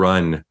to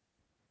run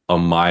a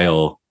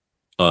mile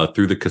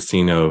through the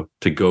casino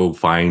to go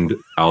find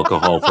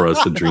alcohol for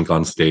us to drink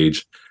on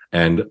stage.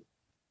 And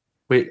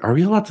wait, are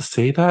we allowed to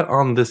say that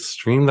on this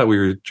stream that we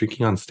were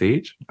drinking on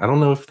stage? I don't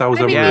know if that was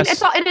ever. Yes.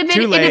 It's all in a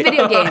video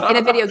game. In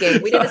a video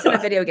game, we did this in a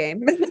video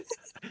game.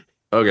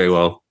 Okay,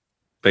 well,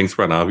 thanks,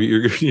 Pranav.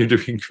 You're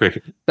doing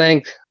great.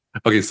 Thanks.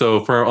 Okay,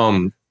 so for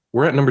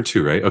we're at number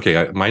 2, right?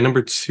 Okay, my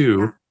number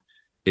 2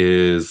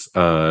 is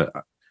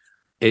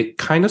it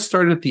kind of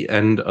started at the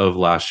end of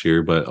last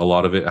year, but a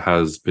lot of it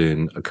has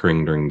been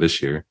occurring during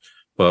this year.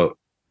 But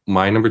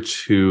my number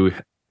 2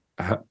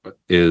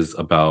 is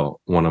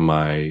about one of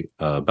my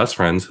best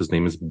friends. His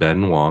name is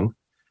Ben Wong.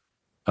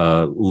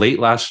 Late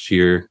last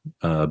year,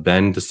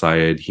 Ben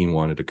decided he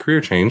wanted a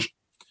career change.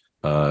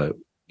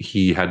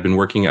 He had been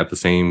working at the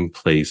same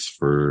place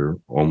for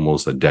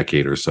almost a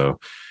decade or so,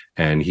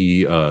 and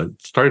he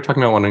started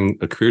talking about wanting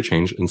a career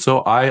change. And so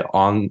I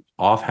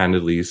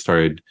offhandedly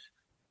started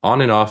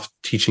on and off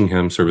teaching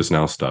him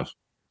ServiceNow stuff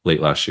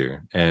late last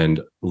year.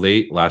 And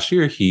late last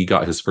year, he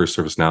got his first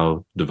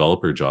ServiceNow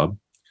developer job.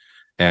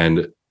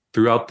 And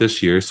throughout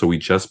this year, so we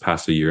just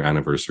passed a year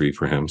anniversary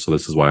for him. So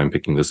this is why I'm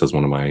picking this as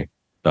one of my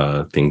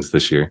things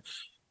this year,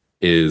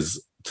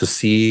 is to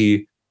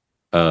see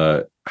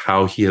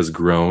how he has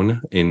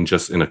grown in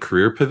a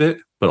career pivot,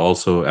 but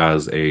also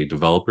as a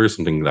developer,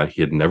 something that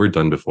he had never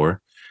done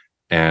before.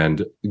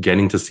 And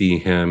getting to see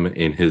him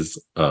in his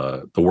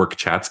the work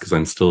chats, because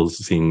I'm still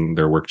seeing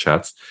their work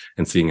chats,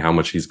 and seeing how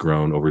much he's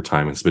grown over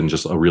time. It's been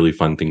just a really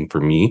fun thing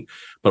for me,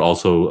 but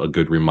also a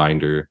good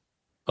reminder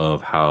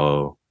of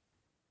how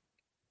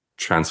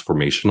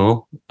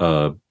transformational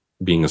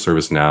being a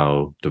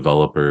ServiceNow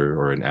developer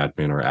or an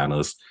admin or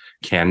analyst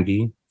can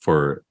be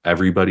for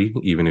everybody,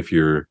 even if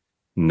you're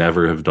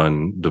never have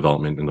done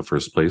development in the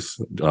first place,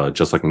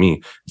 just like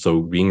me.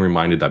 So being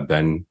reminded that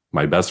Ben,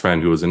 my best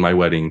friend who was in my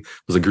wedding,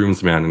 was a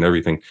groomsman and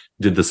everything,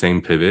 did the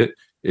same pivot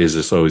is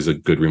just always a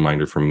good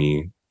reminder for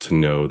me to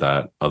know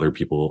that other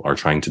people are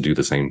trying to do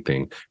the same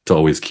thing, to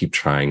always keep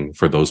trying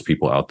for those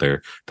people out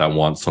there that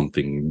want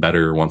something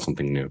better, want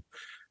something new.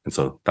 And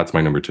so that's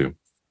my number 2.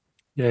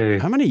 Yay.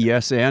 How many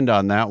yes and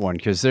on that one?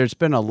 Because there's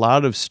been a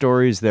lot of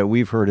stories that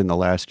we've heard in the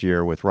last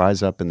year with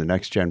Rise Up and the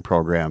Next Gen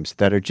programs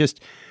that are just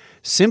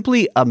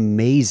simply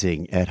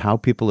amazing at how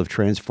people have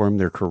transformed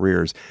their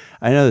careers.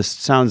 I know this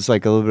sounds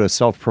like a little bit of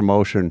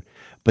self-promotion,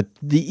 but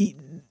the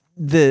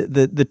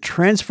the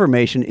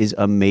transformation is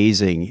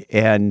amazing.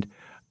 And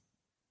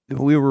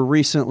we were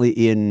recently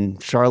in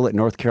Charlotte,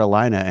 North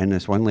Carolina, and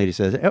this one lady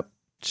says, "Yep,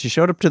 she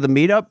showed up to the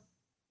meetup.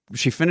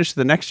 She finished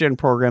the Next Gen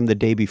program the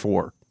day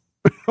before."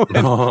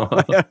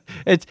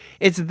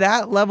 It's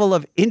that level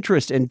of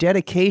interest and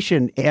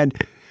dedication. And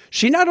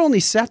she not only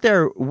sat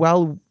there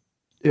while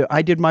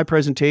I did my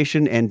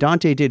presentation and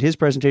Dante did his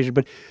presentation,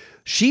 but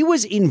she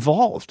was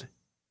involved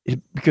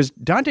because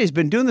Dante's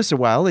been doing this a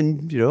while,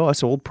 and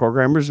us old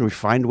programmers, we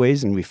find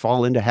ways and we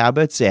fall into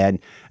habits. And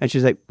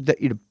she's like,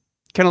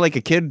 kind of like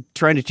a kid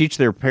trying to teach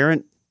their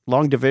parent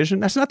long division.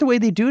 That's not the way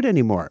they do it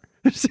anymore.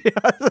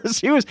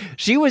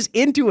 She was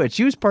into it.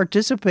 She was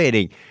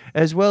participating,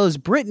 as well as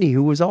Brittany,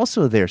 who was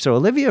also there. So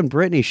Olivia and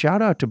Brittany,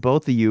 shout out to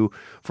both of you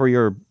for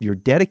your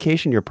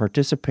dedication, your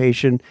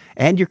participation,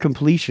 and your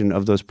completion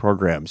of those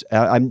programs.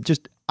 I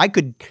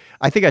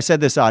think I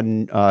said this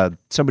on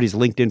somebody's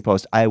LinkedIn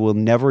post. I will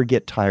never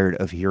get tired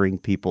of hearing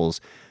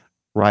people's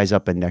Rise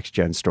Up and Next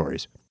Gen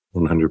stories.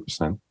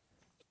 100%.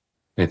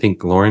 I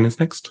think Lauren is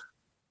next.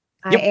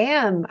 I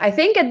am. I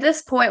think at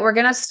this point we're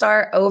going to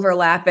start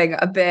overlapping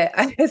a bit.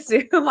 I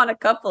assume on a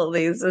couple of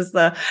these as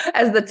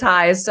the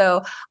ties.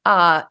 So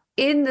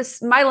in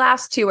this, my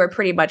last two are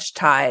pretty much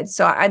tied.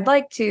 So I'd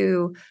like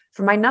to,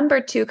 for my number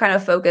two, kind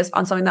of focus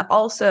on something that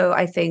also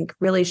I think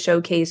really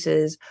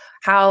showcases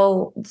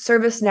how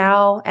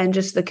ServiceNow and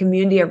just the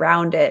community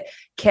around it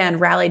can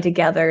rally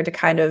together to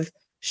kind of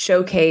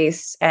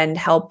showcase and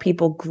help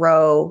people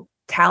grow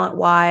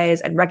talent-wise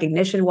and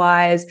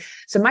recognition-wise.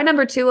 So my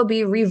number two will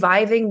be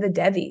reviving the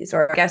Devies,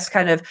 or I guess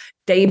kind of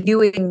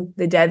debuting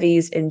the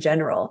Devies in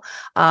general.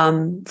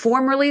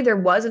 Formerly, there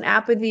was an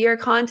App of the Year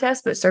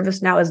contest, but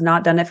ServiceNow has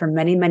not done it for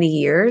many, many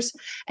years.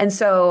 And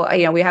so,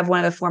 we have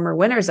one of the former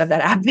winners of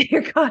that App of the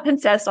Year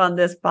contest on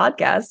this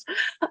podcast,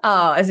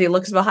 as he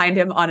looks behind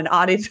him on an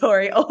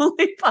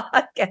auditory-only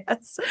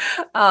podcast.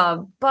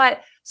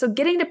 So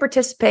getting to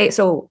participate.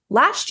 So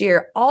last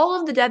year, all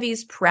of the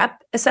Devies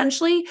prep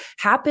essentially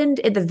happened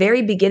at the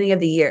very beginning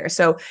of the year.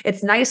 So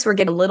it's nice we're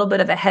getting a little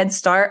bit of a head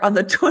start on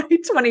the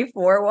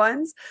 2024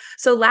 ones.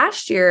 So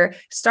last year,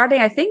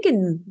 starting, I think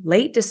in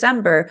late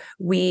December,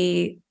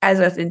 we, as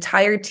an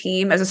entire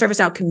team, as a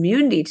ServiceNow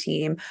community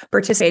team,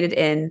 participated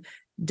in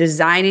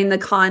designing the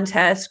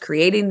contest,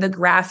 creating the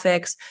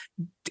graphics,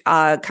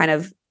 kind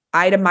of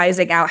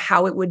itemizing out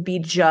how it would be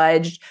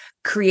judged,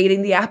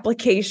 creating the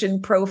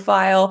application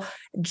profile,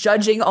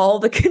 judging all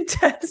the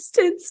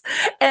contestants,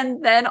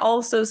 and then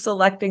also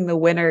selecting the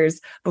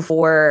winners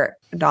before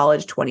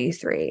Knowledge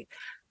 23.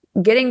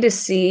 Getting to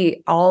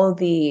see all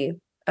the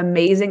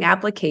amazing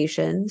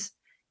applications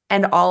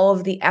and all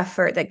of the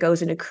effort that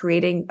goes into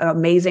creating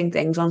amazing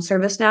things on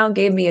ServiceNow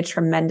gave me a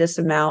tremendous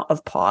amount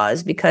of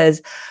pause,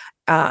 because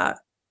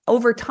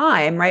over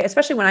time, right,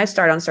 especially when I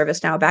started on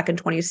ServiceNow back in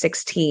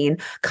 2016,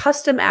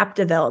 custom app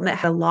development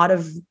had a lot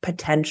of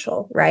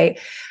potential, right?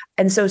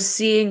 And so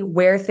seeing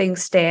where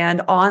things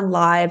stand on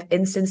live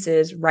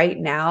instances right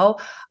now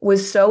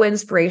was so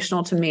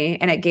inspirational to me.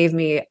 And it gave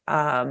me,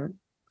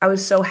 I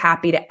was so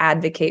happy to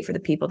advocate for the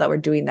people that were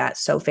doing that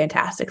so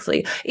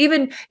fantastically.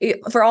 Even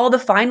for all the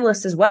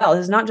finalists as well.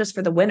 It's not just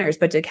for the winners,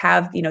 but to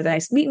have, the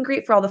nice meet and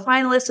greet for all the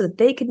finalists so that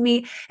they could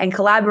meet and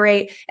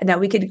collaborate, and that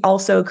we could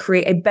also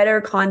create a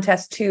better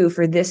contest too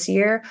for this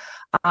year.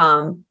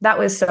 That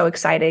was so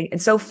exciting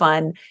and so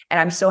fun. And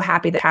I'm so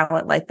happy that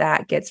talent like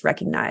that gets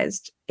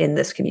recognized in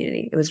this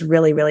community. It was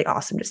really, really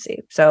awesome to see.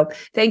 So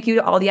thank you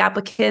to all the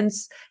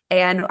applicants.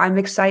 And I'm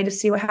excited to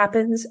see what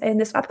happens in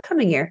this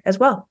upcoming year as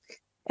well.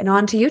 And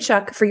on to you,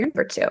 Chuck, for your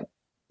number two.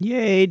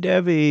 Yay,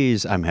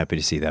 Devies. I'm happy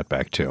to see that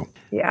back too.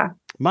 Yeah.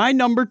 My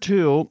number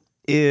two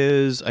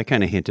is, I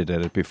kind of hinted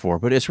at it before,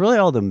 but it's really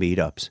all the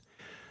meetups.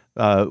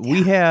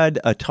 We had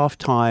a tough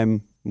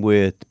time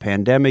with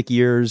pandemic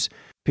years.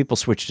 People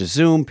switched to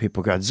Zoom.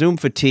 People got Zoom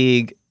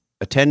fatigue.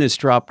 Attendance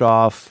dropped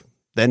off.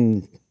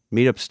 Then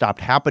meetups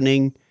stopped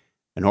happening,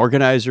 and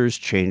organizers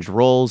changed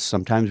roles.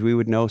 Sometimes we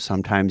would know,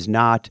 sometimes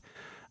not.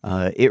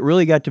 It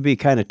really got to be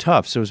kind of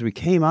tough. So as we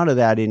came out of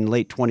that in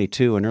late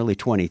 22 and early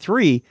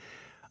 23,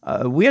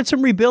 we had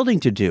some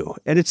rebuilding to do,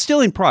 and it's still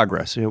in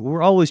progress.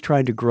 We're always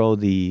trying to grow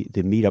the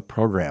meetup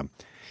program.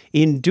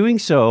 In doing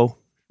so,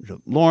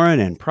 Lauren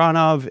and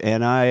Pranav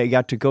and I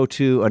got to go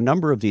to a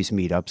number of these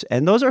meetups,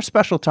 and those are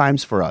special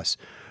times for us.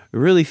 We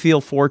really feel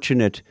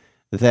fortunate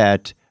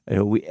that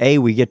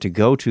we get to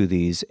go to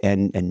these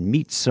and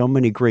meet so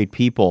many great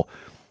people.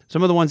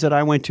 Some of the ones that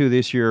I went to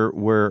this year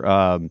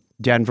were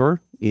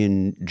Denver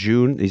in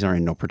June. These are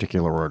in no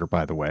particular order,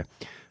 by the way.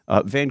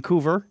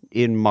 Vancouver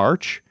in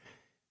March.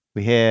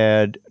 We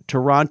had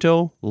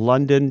Toronto,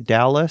 London,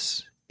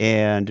 Dallas,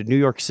 and New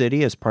York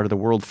City as part of the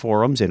World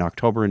Forums in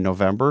October and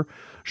November.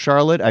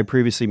 Charlotte, I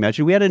previously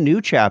mentioned. We had a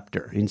new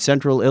chapter in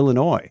Central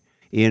Illinois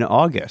in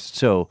August.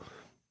 So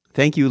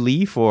thank you,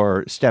 Lee,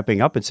 for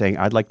stepping up and saying,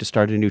 I'd like to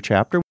start a new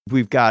chapter.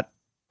 We've got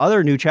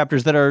other new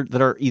chapters that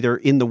are either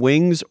in the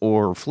wings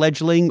or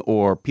fledgling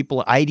or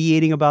people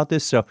ideating about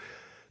this. So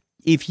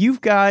if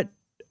you've got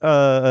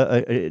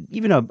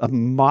even a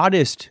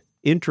modest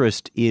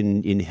interest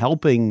in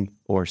helping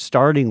or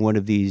starting one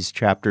of these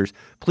chapters,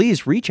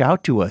 please reach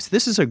out to us.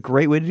 This is a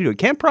great way to do it.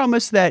 Can't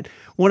promise that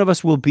one of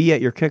us will be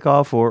at your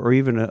kickoff or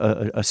even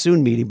a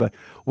soon meeting, but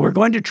we're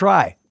going to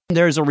try.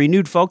 There's a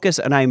renewed focus,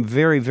 and I'm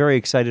very, very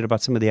excited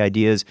about some of the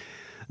ideas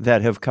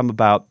that have come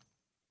about,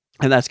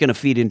 and that's going to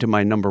feed into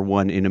my number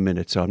one in a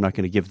minute, so I'm not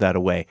going to give that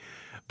away.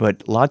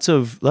 But lots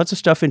of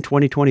stuff in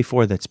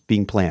 2024 that's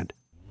being planned.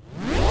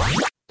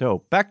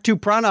 So back to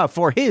Pranav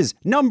for his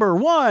number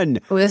one.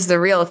 Oh, this is the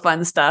real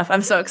fun stuff.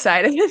 I'm so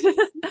excited.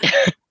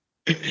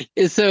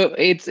 So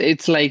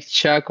it's like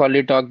Chuck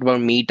already talked about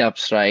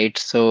meetups, right?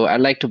 So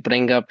I'd like to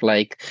bring up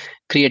like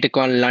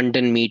Creaticon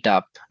London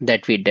meetup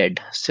that we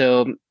did.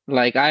 So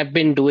like I've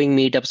been doing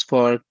meetups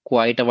for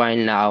quite a while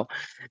now,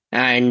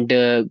 and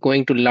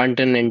going to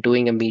London and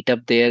doing a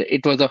meetup there,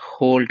 it was a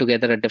whole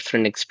together a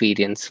different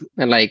experience.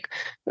 And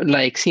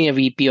like senior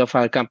VP of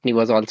our company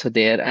was also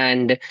there,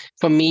 and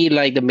for me,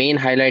 like the main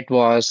highlight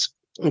was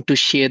to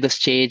share the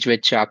stage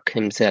with Chuck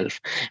himself,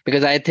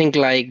 because I think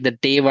like the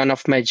day one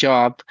of my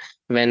job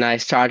when I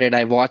started,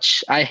 I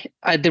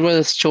there was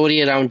a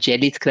story around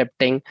Jelly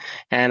scripting,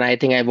 and I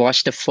think I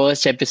watched the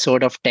first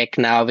episode of Tech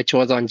Now, which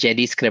was on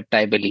Jelly script,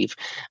 I believe.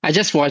 I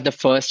just watched the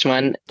first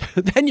one.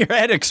 Then your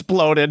head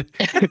exploded.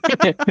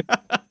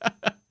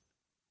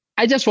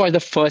 I just watched the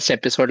first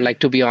episode. Like,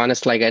 to be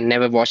honest, like I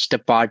never watched the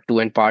part 2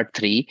 and part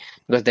 3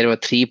 because there were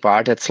 3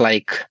 parts. It's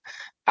like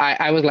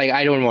I was like,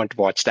 I don't want to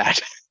watch that.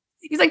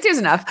 He's like, "Two's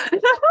enough."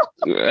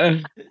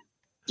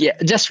 Yeah,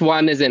 just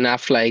one is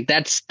enough. Like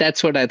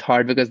that's what I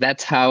thought, because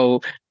that's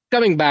how,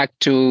 coming back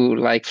to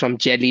like from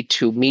Jelly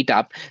to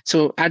Meetup.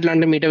 So at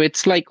London Meetup,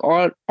 it's like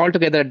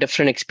altogether a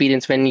different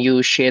experience when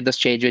you share the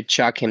stage with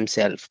Chuck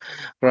himself,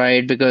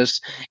 right? Because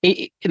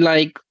I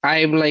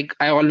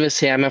always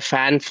say I'm a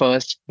fan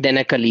first, then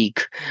a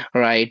colleague,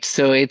 right?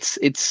 So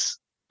it's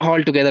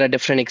altogether a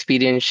different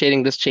experience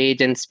sharing the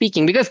stage and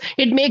speaking, because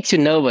it makes you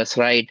nervous,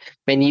 right?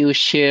 When you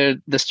share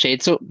the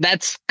stage. So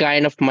that's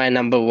kind of my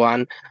number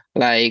one,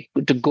 like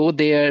to go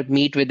there,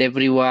 meet with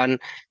everyone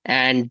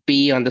and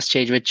be on the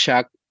stage with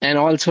Chuck. And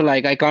also,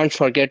 like, I can't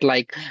forget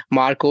like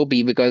Mark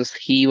Obi, because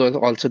he was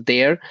also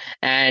there.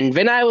 And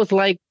when I was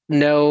like,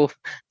 no,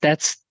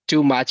 that's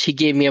too much, he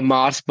gave me a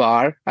Mars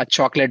bar, a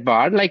chocolate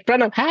bar, like,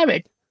 Pranav, have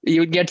it.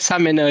 You get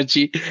some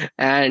energy.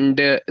 And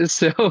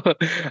so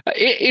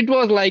it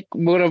was like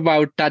more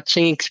about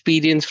touching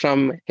experience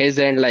from his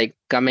end, like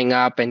coming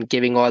up and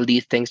giving all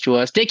these things to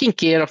us, taking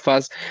care of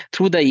us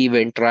through the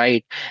event,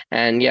 right?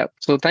 And yeah,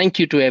 so thank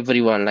you to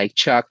everyone like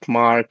Chuck,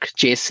 Mark,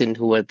 Jason,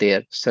 who were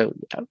there. So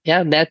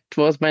yeah, that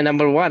was my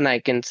number one, I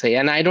can say.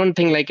 And I don't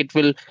think like it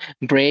will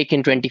break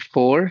in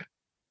 24.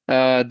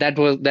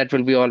 That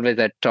will be always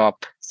at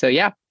top. So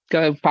yeah,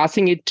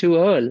 passing it to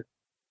Earl.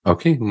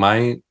 Okay,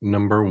 my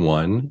number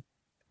one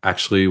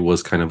actually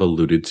was kind of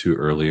alluded to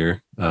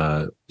earlier.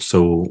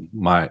 So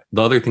the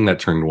other thing that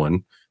turned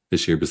one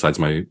this year, besides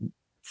my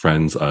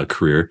friend's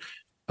career,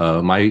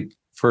 my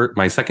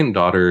second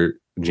daughter,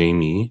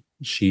 Jamie,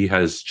 she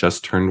has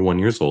just turned 1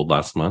 year old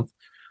last month.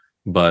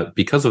 But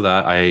because of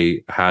that,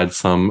 I had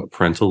some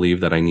parental leave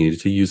that I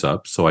needed to use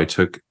up. So I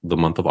took the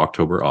month of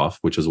October off,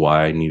 which is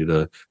why I needed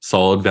a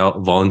solid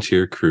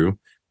volunteer crew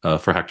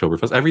for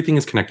Hacktoberfest. Everything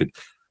is connected.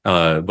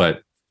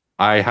 But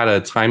I had a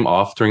time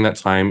off during that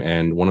time,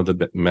 and one of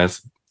the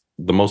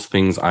most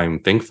things I'm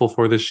thankful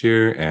for this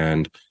year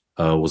and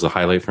was a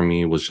highlight for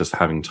me was just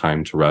having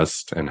time to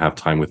rest and have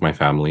time with my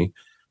family,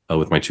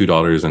 with my 2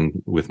 daughters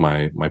and with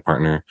my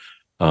partner,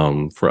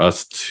 for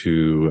us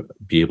to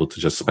be able to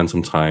just spend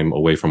some time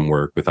away from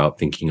work without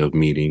thinking of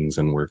meetings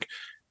and work,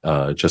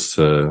 just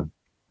to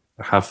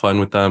have fun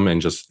with them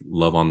and just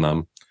love on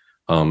them.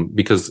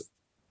 Because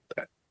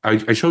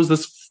I chose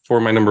this for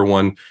my number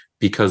one,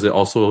 because it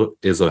also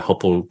is a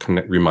helpful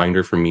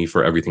reminder for me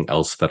for everything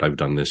else that I've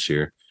done this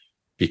year.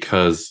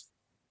 Because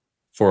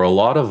for a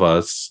lot of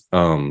us,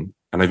 and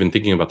I've been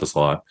thinking about this a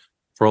lot,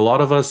 for a lot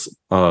of us,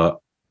 our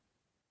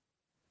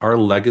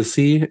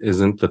legacy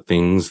isn't the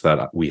things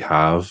that we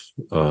have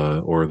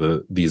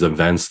or these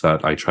events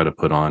that I try to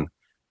put on.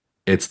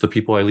 It's the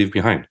people I leave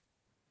behind.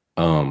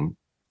 In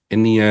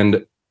the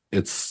end,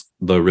 it's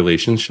the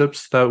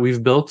relationships that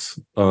we've built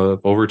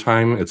over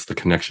time. It's the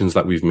connections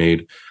that we've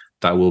made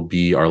that will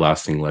be our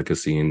lasting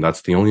legacy. And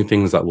that's the only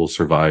things that will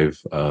survive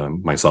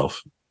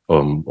myself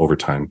over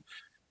time.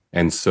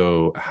 And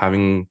so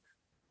having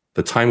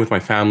the time with my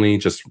family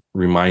just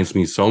reminds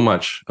me so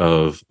much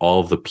of all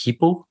of the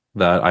people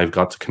that I've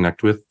got to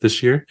connect with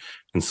this year.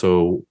 And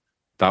so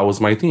that was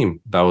my theme.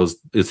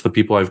 It's the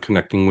people I've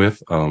connecting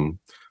with,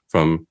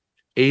 from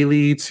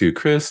Ailey to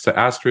Chris to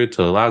Astrid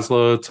to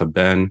Laszlo to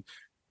Ben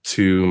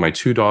to my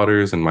 2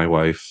 daughters and my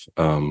wife.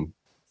 I'm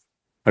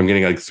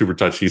getting like super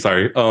touchy.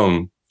 Sorry.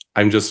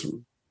 I'm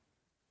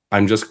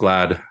just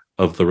glad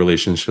of the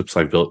relationships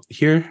I built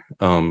here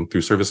through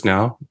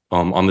ServiceNow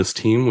on this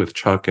team with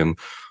Chuck and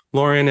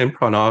Lauren and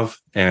Pranav,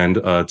 and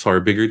to our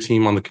bigger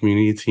team on the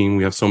community team.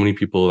 We have so many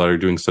people that are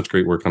doing such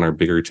great work on our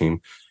bigger team,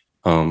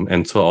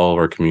 and to all of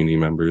our community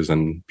members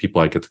and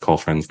people I get to call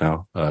friends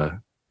now.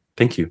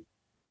 Thank you.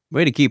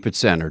 Way to keep it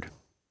centered.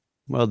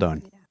 Well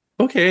done.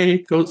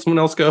 Okay, go. Someone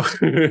else go.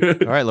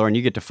 All right, Lauren,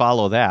 you get to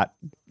follow that.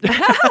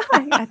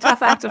 A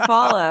tough act to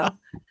follow.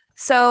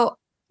 So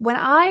when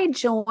I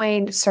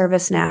joined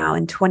ServiceNow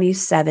in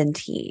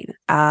 2017,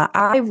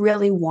 I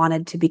really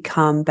wanted to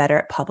become better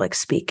at public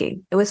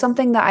speaking. It was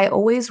something that I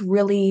always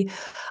really,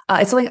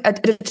 it's something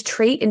a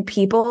trait in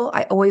people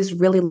I always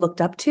really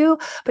looked up to,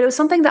 but it was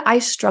something that I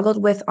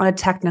struggled with on a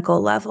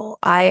technical level.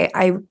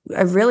 I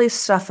really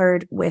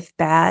suffered with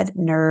bad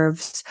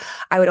nerves.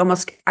 I would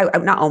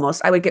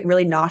I would get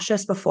really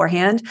nauseous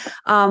beforehand.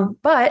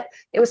 But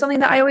it was something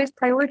that I always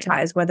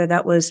prioritized, whether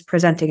that was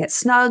presenting at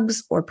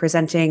Snugs or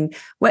presenting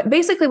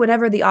basically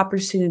whenever the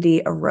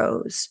opportunity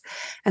arose.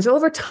 And so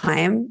over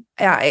time,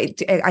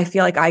 I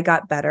feel like I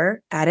got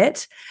better at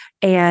it.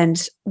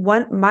 And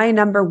my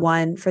number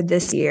one for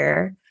this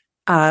year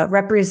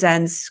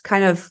represents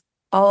kind of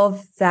all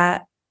of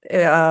that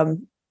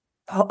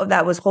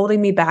that was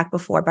holding me back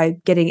before by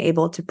getting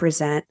able to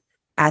present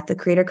at the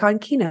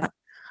CreatorCon keynote.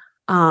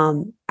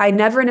 I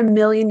never in a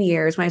million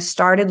years, when I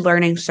started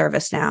learning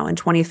ServiceNow in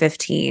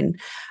 2015,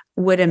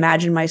 would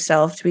imagine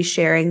myself to be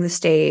sharing the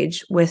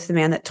stage with the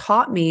man that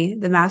taught me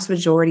the vast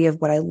majority of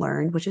what I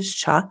learned, which is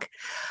Chuck.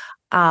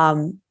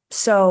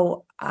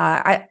 So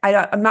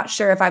I'm not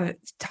sure if I've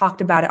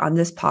talked about it on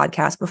this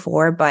podcast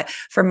before, but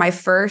for my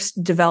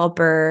first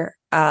developer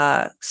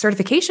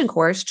certification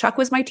course, Chuck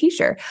was my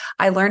teacher.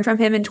 I learned from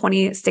him in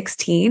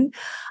 2016.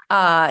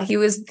 He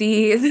was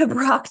the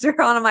proctor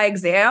on my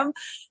exam,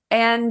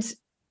 and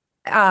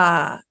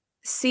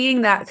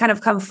seeing that kind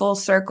of come full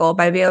circle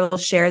by being able to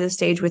share the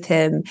stage with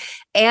him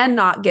and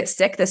not get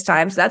sick this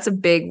time. So that's a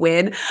big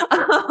win.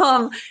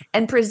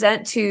 And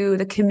present to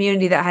the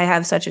community that I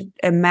have such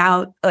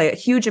a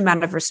huge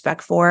amount of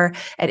respect for,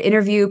 and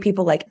interview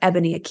people like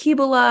Ebony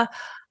Akibula.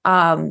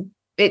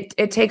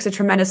 It takes a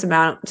tremendous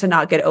amount to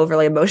not get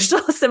overly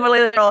emotional,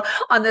 similarly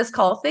on this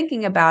call,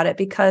 thinking about it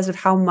because of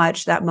how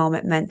much that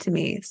moment meant to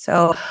me.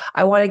 So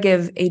I want to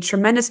give a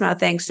tremendous amount of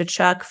thanks to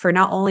Chuck for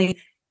not only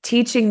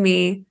teaching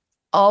me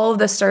all of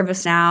the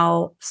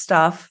ServiceNow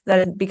stuff that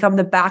had become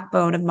the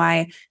backbone of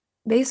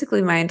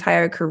basically my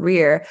entire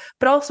career,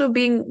 but also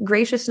being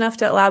gracious enough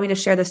to allow me to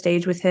share the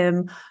stage with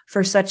him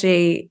for such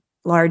a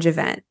large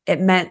event.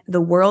 It meant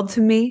the world to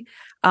me.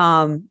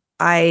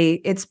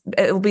 It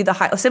will be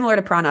similar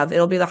to Pranav.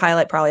 It'll be the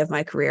highlight probably of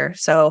my career.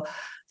 So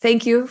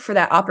thank you for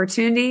that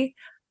opportunity.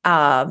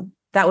 That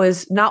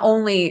was not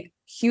only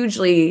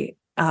hugely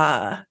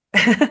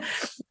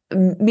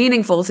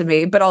meaningful to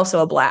me, but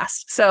also a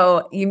blast.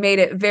 So you made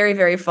it very,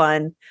 very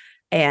fun.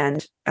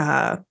 And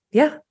I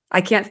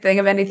can't think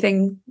of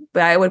anything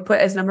that I would put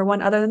as number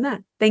one other than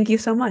that. Thank you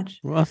so much.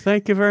 Well,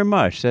 thank you very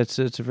much. It's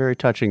very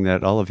touching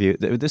that all of you,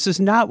 this is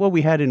not what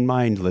we had in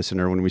mind,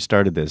 listener, when we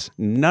started this.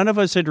 None of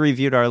us had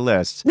reviewed our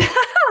lists.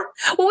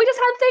 Well, we just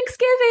had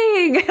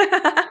Thanksgiving.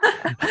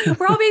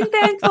 We're all being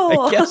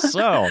thankful. I guess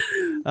so.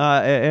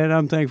 And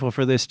I'm thankful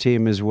for this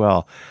team as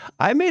well.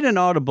 I made an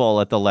audible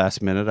at the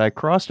last minute. I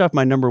crossed off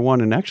my number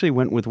one and actually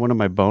went with one of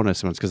my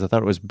bonus ones because I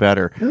thought it was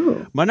better.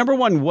 Ooh. My number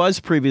one was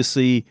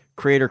previously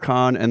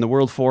CreatorCon and the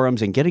World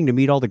Forums and getting to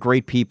meet all the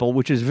great people,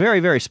 which is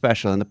very, very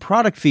special. And the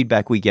product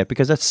feedback we get,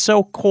 because that's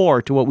so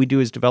core to what we do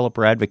as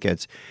developer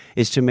advocates,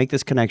 is to make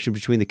this connection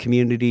between the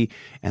community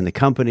and the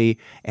company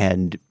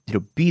and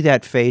be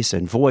that face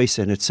and voice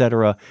and et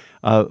cetera.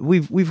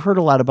 We've heard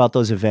a lot about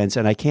those events,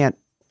 and I can't.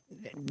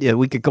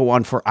 We could go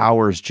on for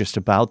hours just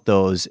about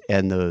those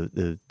and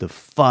the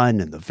fun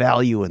and the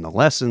value and the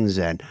lessons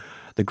and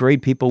the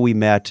great people we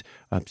met.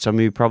 Some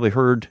of you probably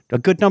heard a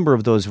good number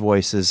of those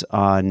voices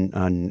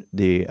on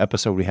the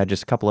episode we had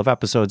just a couple of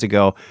episodes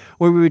ago,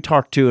 where we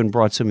talked to and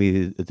brought some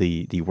of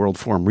the World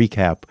Forum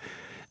recap.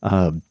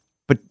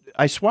 But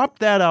I swapped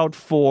that out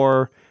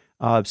for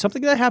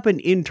something that happened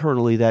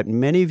internally that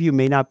many of you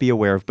may not be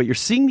aware of, but you're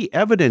seeing the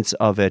evidence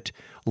of it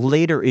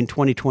later in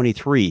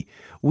 2023.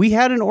 We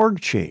had an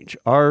org change.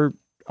 Our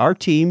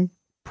team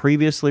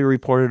previously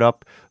reported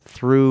up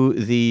through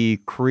the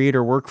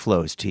Creator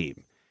Workflows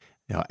team,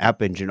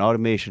 App Engine,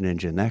 Automation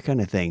Engine, that kind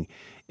of thing.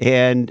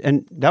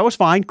 And that was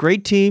fine.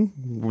 Great team.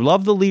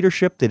 Love the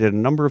leadership. They did a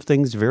number of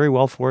things very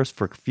well for us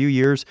for a few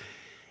years.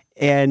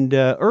 And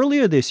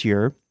earlier this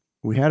year,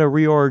 we had a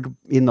reorg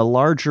in the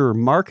larger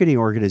marketing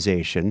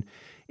organization,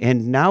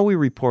 and now we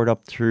report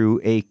up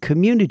through a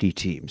community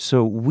team.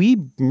 So we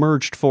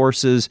merged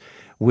forces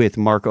with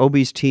Mark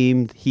Obi's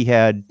team. He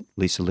had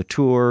Lisa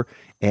Latour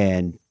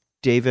and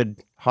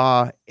David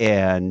Ha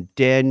and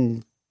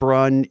Dan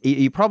Brunn.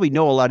 You probably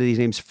know a lot of these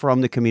names from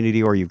the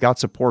community, or you've got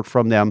support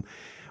from them.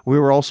 We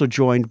were also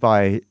joined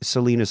by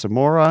Selena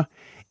Zamora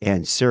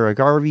and Sarah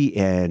Garvey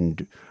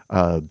and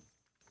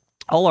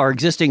all our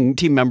existing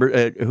team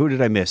members. Who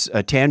did I miss?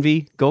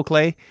 Tanvi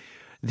Gokhale.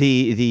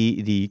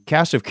 The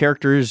cast of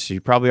characters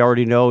you probably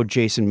already know,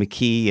 Jason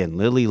McKee and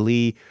Lily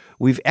Lee.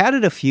 We've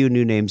added a few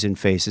new names and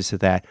faces to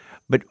that.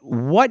 But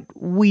what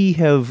we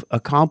have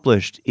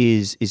accomplished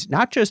is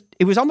not just,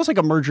 it was almost like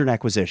a merger and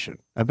acquisition.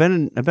 I've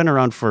been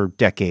around for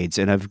decades,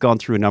 and I've gone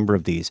through a number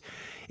of these.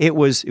 It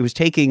was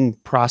taking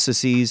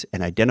processes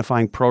and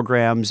identifying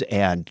programs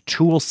and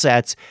tool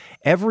sets,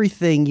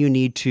 everything you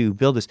need to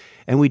build this.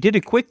 And we did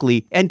it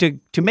quickly.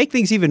 And to make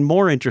things even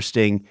more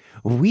interesting,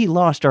 we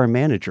lost our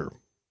manager.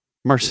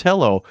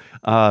 Marcelo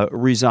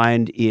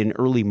resigned in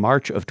early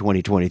March of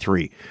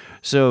 2023.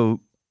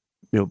 So,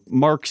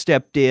 Mark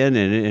stepped in,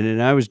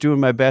 and I was doing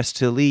my best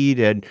to lead,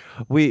 and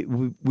we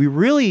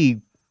really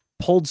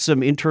pulled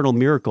some internal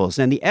miracles.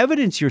 And the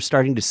evidence you're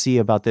starting to see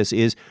about this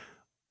is,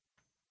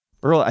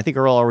 I think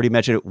Earl already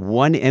mentioned it,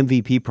 1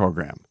 MVP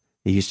program.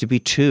 It used to be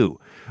 2.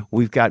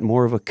 We've got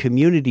more of a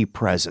community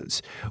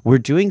presence. We're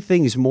doing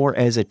things more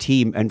as a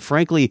team. And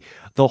frankly,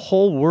 the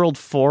whole World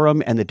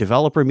Forum and the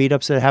developer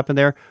meetups that happen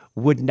there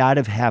would not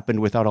have happened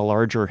without a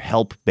larger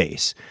help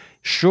base.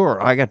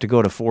 Sure, I got to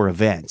go to 4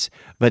 events,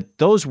 but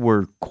those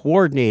were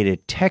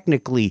coordinated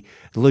technically,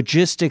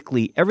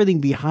 logistically, everything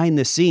behind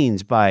the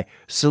scenes by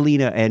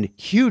Selena, and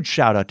huge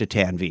shout out to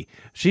Tanvi.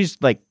 She's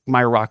like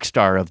my rock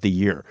star of the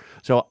year.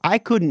 So I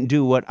couldn't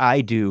do what I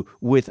do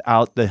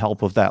without the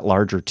help of that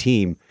larger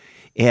team.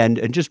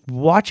 And just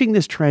watching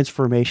this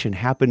transformation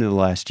happen in the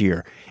last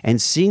year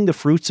and seeing the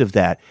fruits of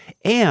that.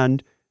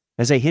 And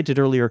as I hinted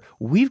earlier,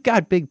 we've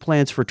got big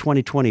plans for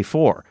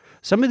 2024.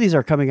 Some of these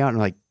are coming out and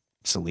like,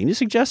 Selena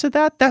suggested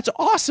that? That's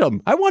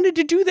awesome. I wanted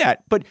to do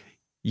that, but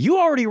you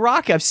already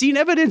rock. I've seen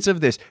evidence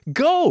of this.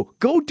 Go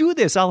do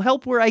this. I'll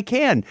help where I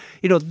can.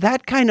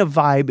 That kind of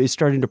vibe is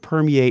starting to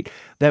permeate,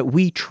 that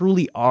we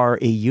truly are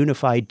a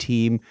unified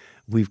team.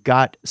 We've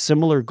got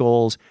similar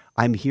goals.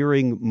 I'm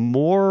hearing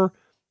more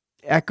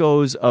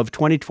echoes of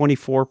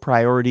 2024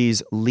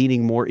 priorities,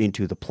 leaning more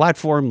into the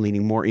platform,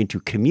 leaning more into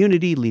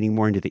community, leaning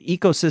more into the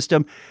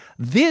ecosystem.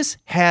 This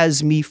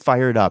has me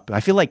fired up.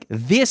 I feel like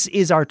this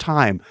is our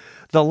time.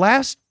 The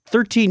last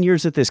 13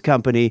 years at this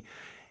company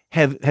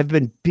have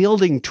been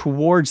building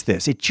towards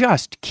this. It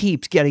just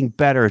keeps getting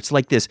better. It's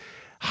like this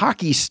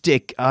hockey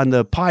stick on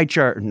the pie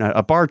chart.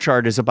 A bar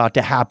chart is about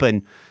to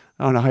happen.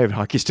 I don't know how I have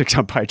hockey sticks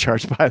on pie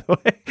charts, by the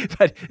way,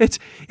 but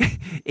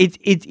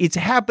it's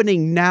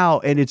happening now,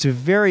 and it's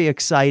very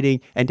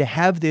exciting. And to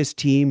have this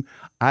team,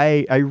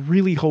 I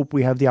really hope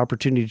we have the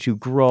opportunity to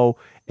grow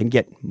and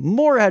get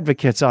more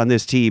advocates on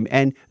this team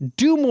and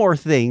do more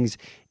things.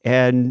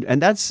 And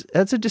that's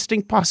a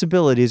distinct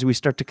possibility as we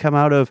start to come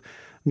out of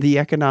the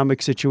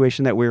economic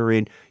situation that we're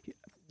in.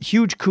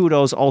 Huge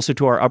kudos also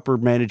to our upper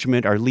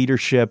management, our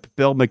leadership,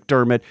 Bill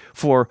McDermott,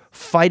 for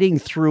fighting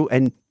through,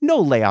 and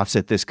no layoffs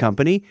at this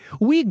company.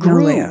 We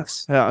grew. No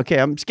layoffs. Okay,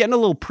 I'm getting a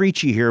little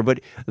preachy here,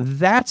 but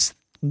that's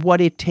what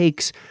it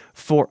takes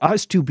for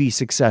us to be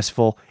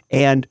successful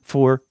and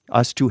for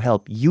us to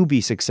help you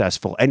be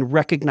successful and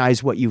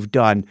recognize what you've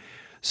done.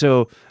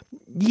 So,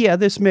 yeah,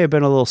 this may have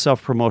been a little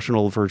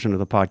self-promotional version of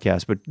the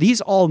podcast, but these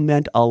all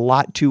meant a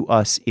lot to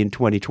us in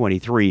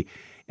 2023.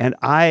 And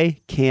I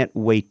can't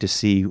wait to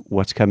see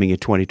what's coming in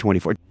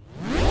 2024.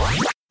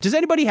 Does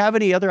anybody have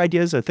any other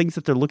ideas or things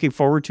that they're looking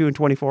forward to in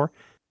 24?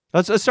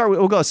 Let's start with,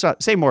 we'll go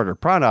same order.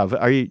 Pranav,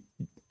 are you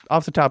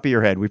off the top of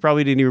your head? We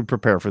probably didn't even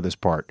prepare for this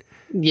part.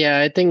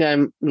 Yeah, I think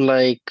I'm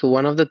like,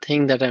 one of the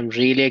things that I'm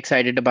really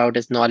excited about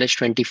is Knowledge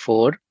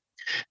 24.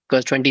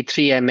 Because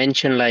 23, I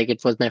mentioned like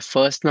it was my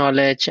first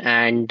Knowledge,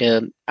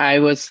 and I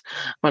was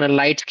on a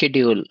light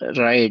schedule,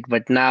 right?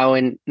 But now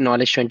in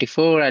Knowledge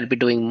 24, I'll be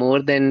doing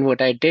more than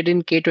what I did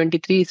in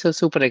K23. So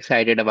super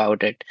excited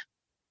about it.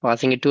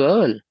 Passing it to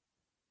Earl.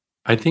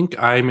 I think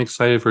I'm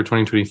excited for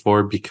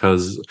 2024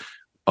 because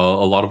a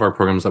lot of our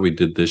programs that we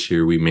did this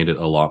year, we made it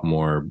a lot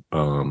more,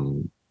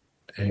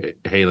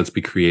 hey, let's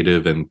be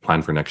creative and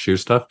plan for next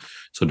year's stuff.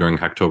 So during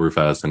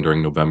Hacktoberfest and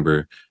during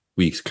November,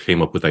 we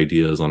came up with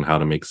ideas on how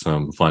to make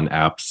some fun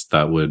apps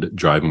that would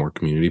drive more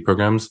community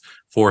programs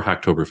for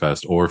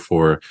Hacktoberfest, or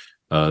for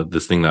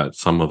this thing that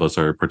some of us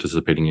are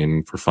participating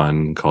in for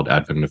fun called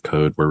Advent of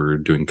Code, where we're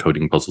doing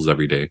coding puzzles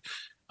every day.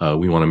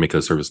 We want to make a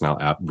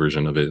ServiceNow app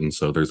version of it. And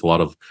so there's a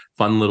lot of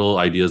fun little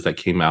ideas that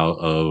came out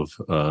of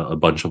a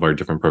bunch of our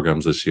different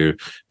programs this year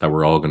that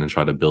we're all going to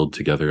try to build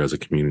together as a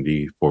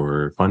community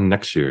for fun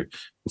next year.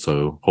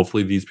 So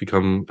hopefully these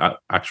become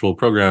actual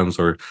programs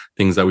or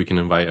things that we can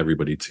invite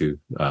everybody to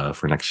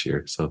for next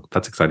year. So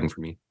that's exciting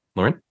for me.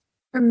 Lauren?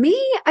 For me,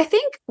 I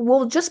think,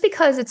 well, just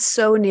because it's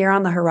so near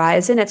on the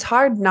horizon, it's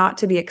hard not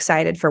to be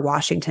excited for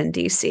Washington,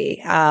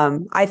 D.C.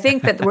 I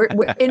think that we're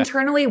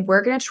internally,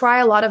 we're going to try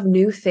a lot of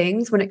new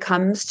things when it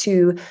comes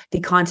to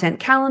the content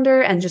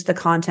calendar and just the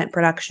content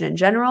production in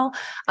general.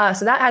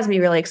 So that has me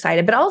really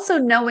excited, but also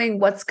knowing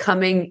what's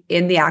coming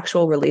in the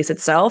actual release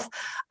itself.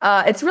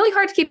 It's really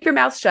hard to keep your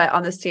mouth shut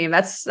on this team.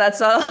 That's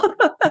all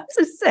I have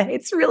to say.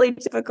 It's really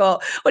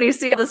difficult when you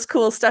see all this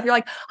cool stuff. You're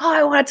like, oh,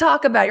 I want to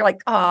talk about it. You're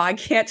like, oh, I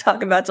can't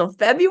talk about it till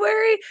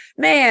February.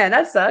 Man,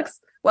 that sucks.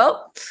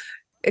 Well,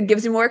 it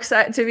gives you more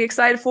to be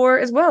excited for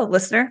as well,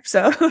 listener.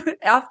 So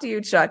after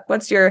you, Chuck,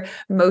 what's your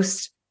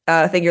most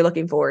thing you're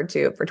looking forward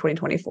to for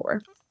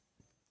 2024?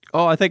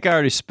 Oh, I think I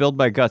already spilled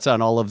my guts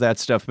on all of that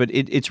stuff, but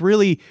it's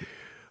really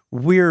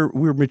we're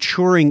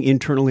maturing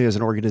internally as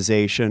an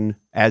organization,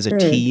 as a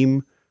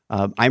team.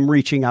 I'm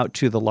reaching out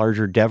to the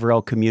larger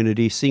DevRel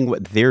community, seeing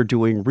what they're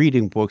doing,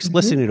 reading books,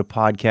 listening to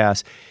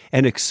podcasts,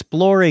 and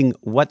exploring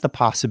what the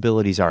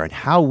possibilities are and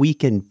how we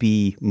can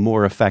be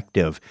more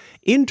effective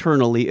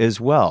internally as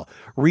well.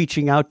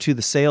 Reaching out to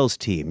the sales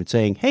team and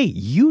saying, hey,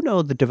 you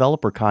know the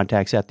developer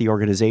contacts at the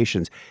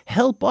organizations.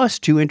 Help us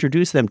to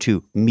introduce them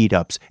to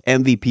meetups,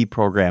 MVP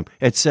program,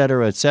 et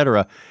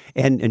cetera,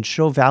 and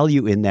show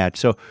value in that.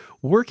 So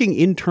working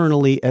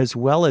internally as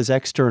well as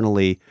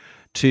externally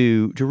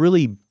to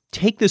really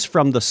take this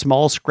from the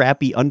small,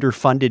 scrappy,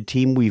 underfunded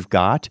team we've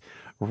got,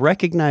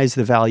 recognize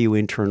the value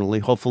internally,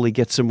 hopefully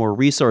get some more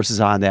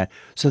resources on that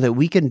so that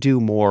we can do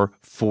more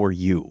for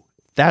you.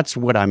 That's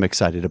what I'm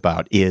excited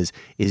about, is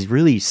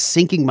really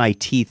sinking my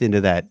teeth into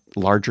that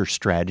larger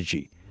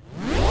strategy.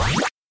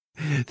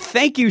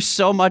 Thank you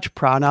so much,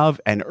 Pranav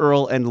and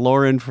Earl and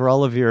Lauren, for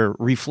all of your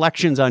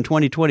reflections on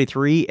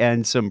 2023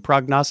 and some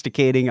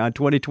prognosticating on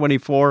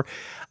 2024.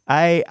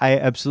 I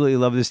absolutely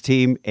love this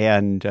team,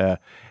 and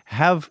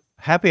have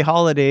happy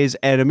holidays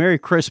and a Merry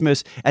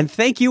Christmas. And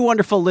thank you,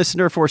 wonderful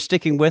listener, for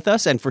sticking with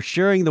us and for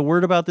sharing the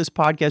word about this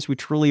podcast. We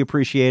truly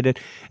appreciate it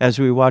as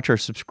we watch our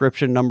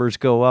subscription numbers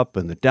go up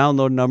and the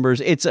download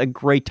numbers. It's a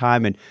great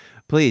time, and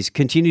please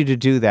continue to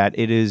do that.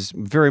 It is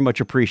very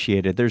much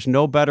appreciated. There's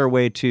no better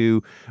way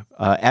to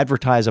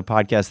advertise a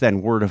podcast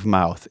than word of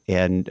mouth,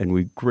 and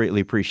we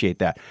greatly appreciate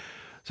that.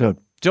 So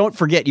don't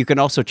forget, you can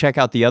also check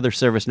out the other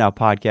ServiceNow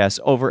podcasts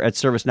over at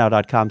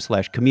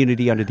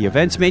servicenow.com/community under the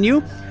events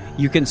menu.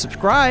 You can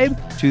subscribe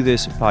to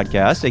this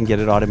podcast and get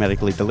it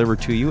automatically delivered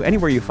to you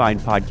anywhere you find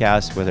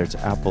podcasts, whether it's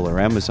Apple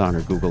or Amazon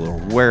or Google or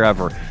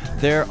wherever.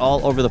 They're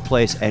all over the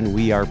place, and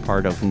we are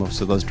part of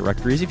most of those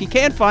directories. If you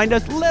can't find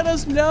us, let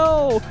us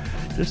know.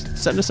 Just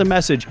send us a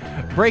message.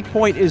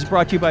 Breakpoint is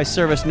brought to you by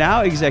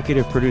ServiceNow.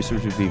 Executive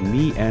producers would be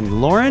me and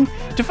Lauren.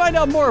 To find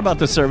out more about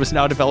the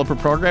ServiceNow developer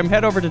program,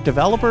 head over to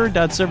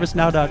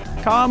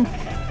developer.servicenow.com.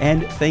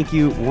 And thank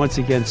you once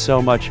again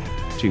so much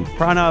to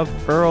Pranav,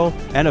 Earl,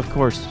 and of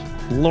course,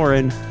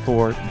 Lauren,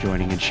 for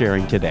joining and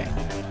sharing today.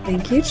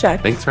 Thank you,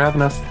 Chuck. Thanks for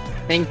having us.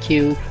 Thank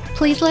you.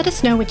 Please let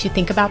us know what you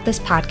think about this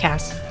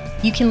podcast.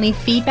 You can leave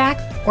feedback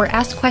or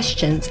ask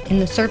questions in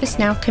the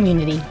ServiceNow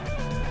community.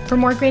 For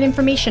more great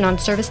information on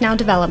ServiceNow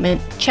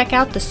development, check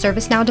out the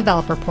ServiceNow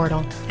developer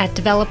portal at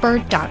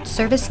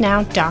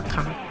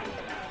developer.servicenow.com.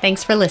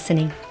 Thanks for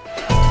listening.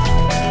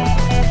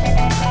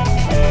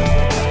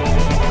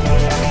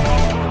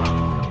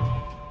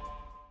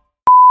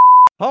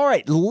 All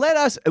right, let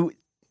us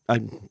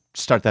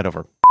start that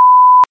over.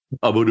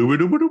 And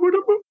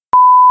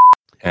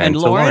to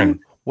Lauren,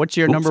 what's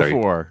your number sorry.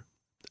 4?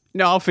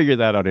 No, I'll figure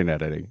that out in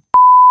editing.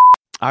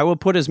 I will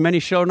put as many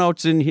show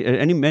notes in here,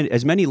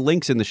 as many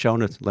links in the show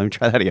notes. Let me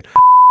try that again.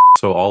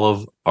 So all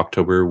of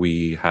October,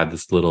 we had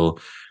this little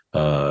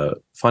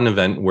fun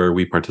event where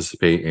we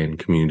participate in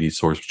community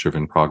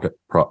source-driven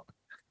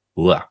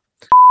blah.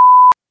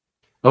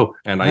 Oh,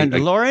 and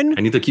Lauren?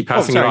 I need to keep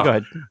passing it off. Go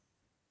ahead.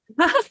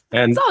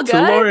 And It's all to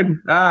good.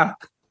 Lauren,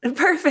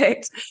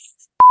 Perfect.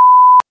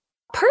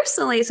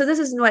 Personally, so this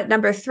is what,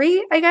 number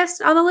 3, I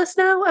guess, on the list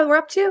now we're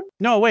up to?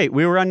 No, wait,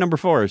 we were on number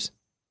 4s.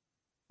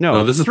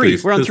 No, this is 3.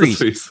 threes. We're on This 3s. is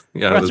threes.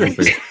 Yeah, We're on this is 3s.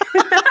 threes.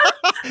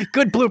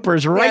 Good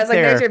bloopers Yeah, right I was like,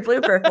 there. there's your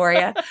blooper for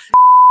you.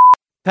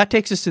 That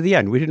takes us to the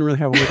end. We didn't really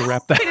have a way to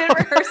wrap that We didn't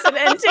rehearse an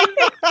ending.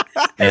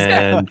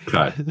 And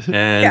cut.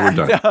 And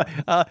we're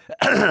done.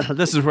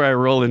 This is where I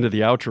roll into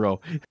the outro.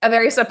 A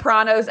very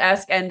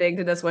Sopranos-esque ending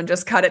to this one.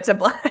 Just cut it to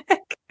black.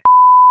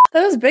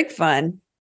 That was big fun.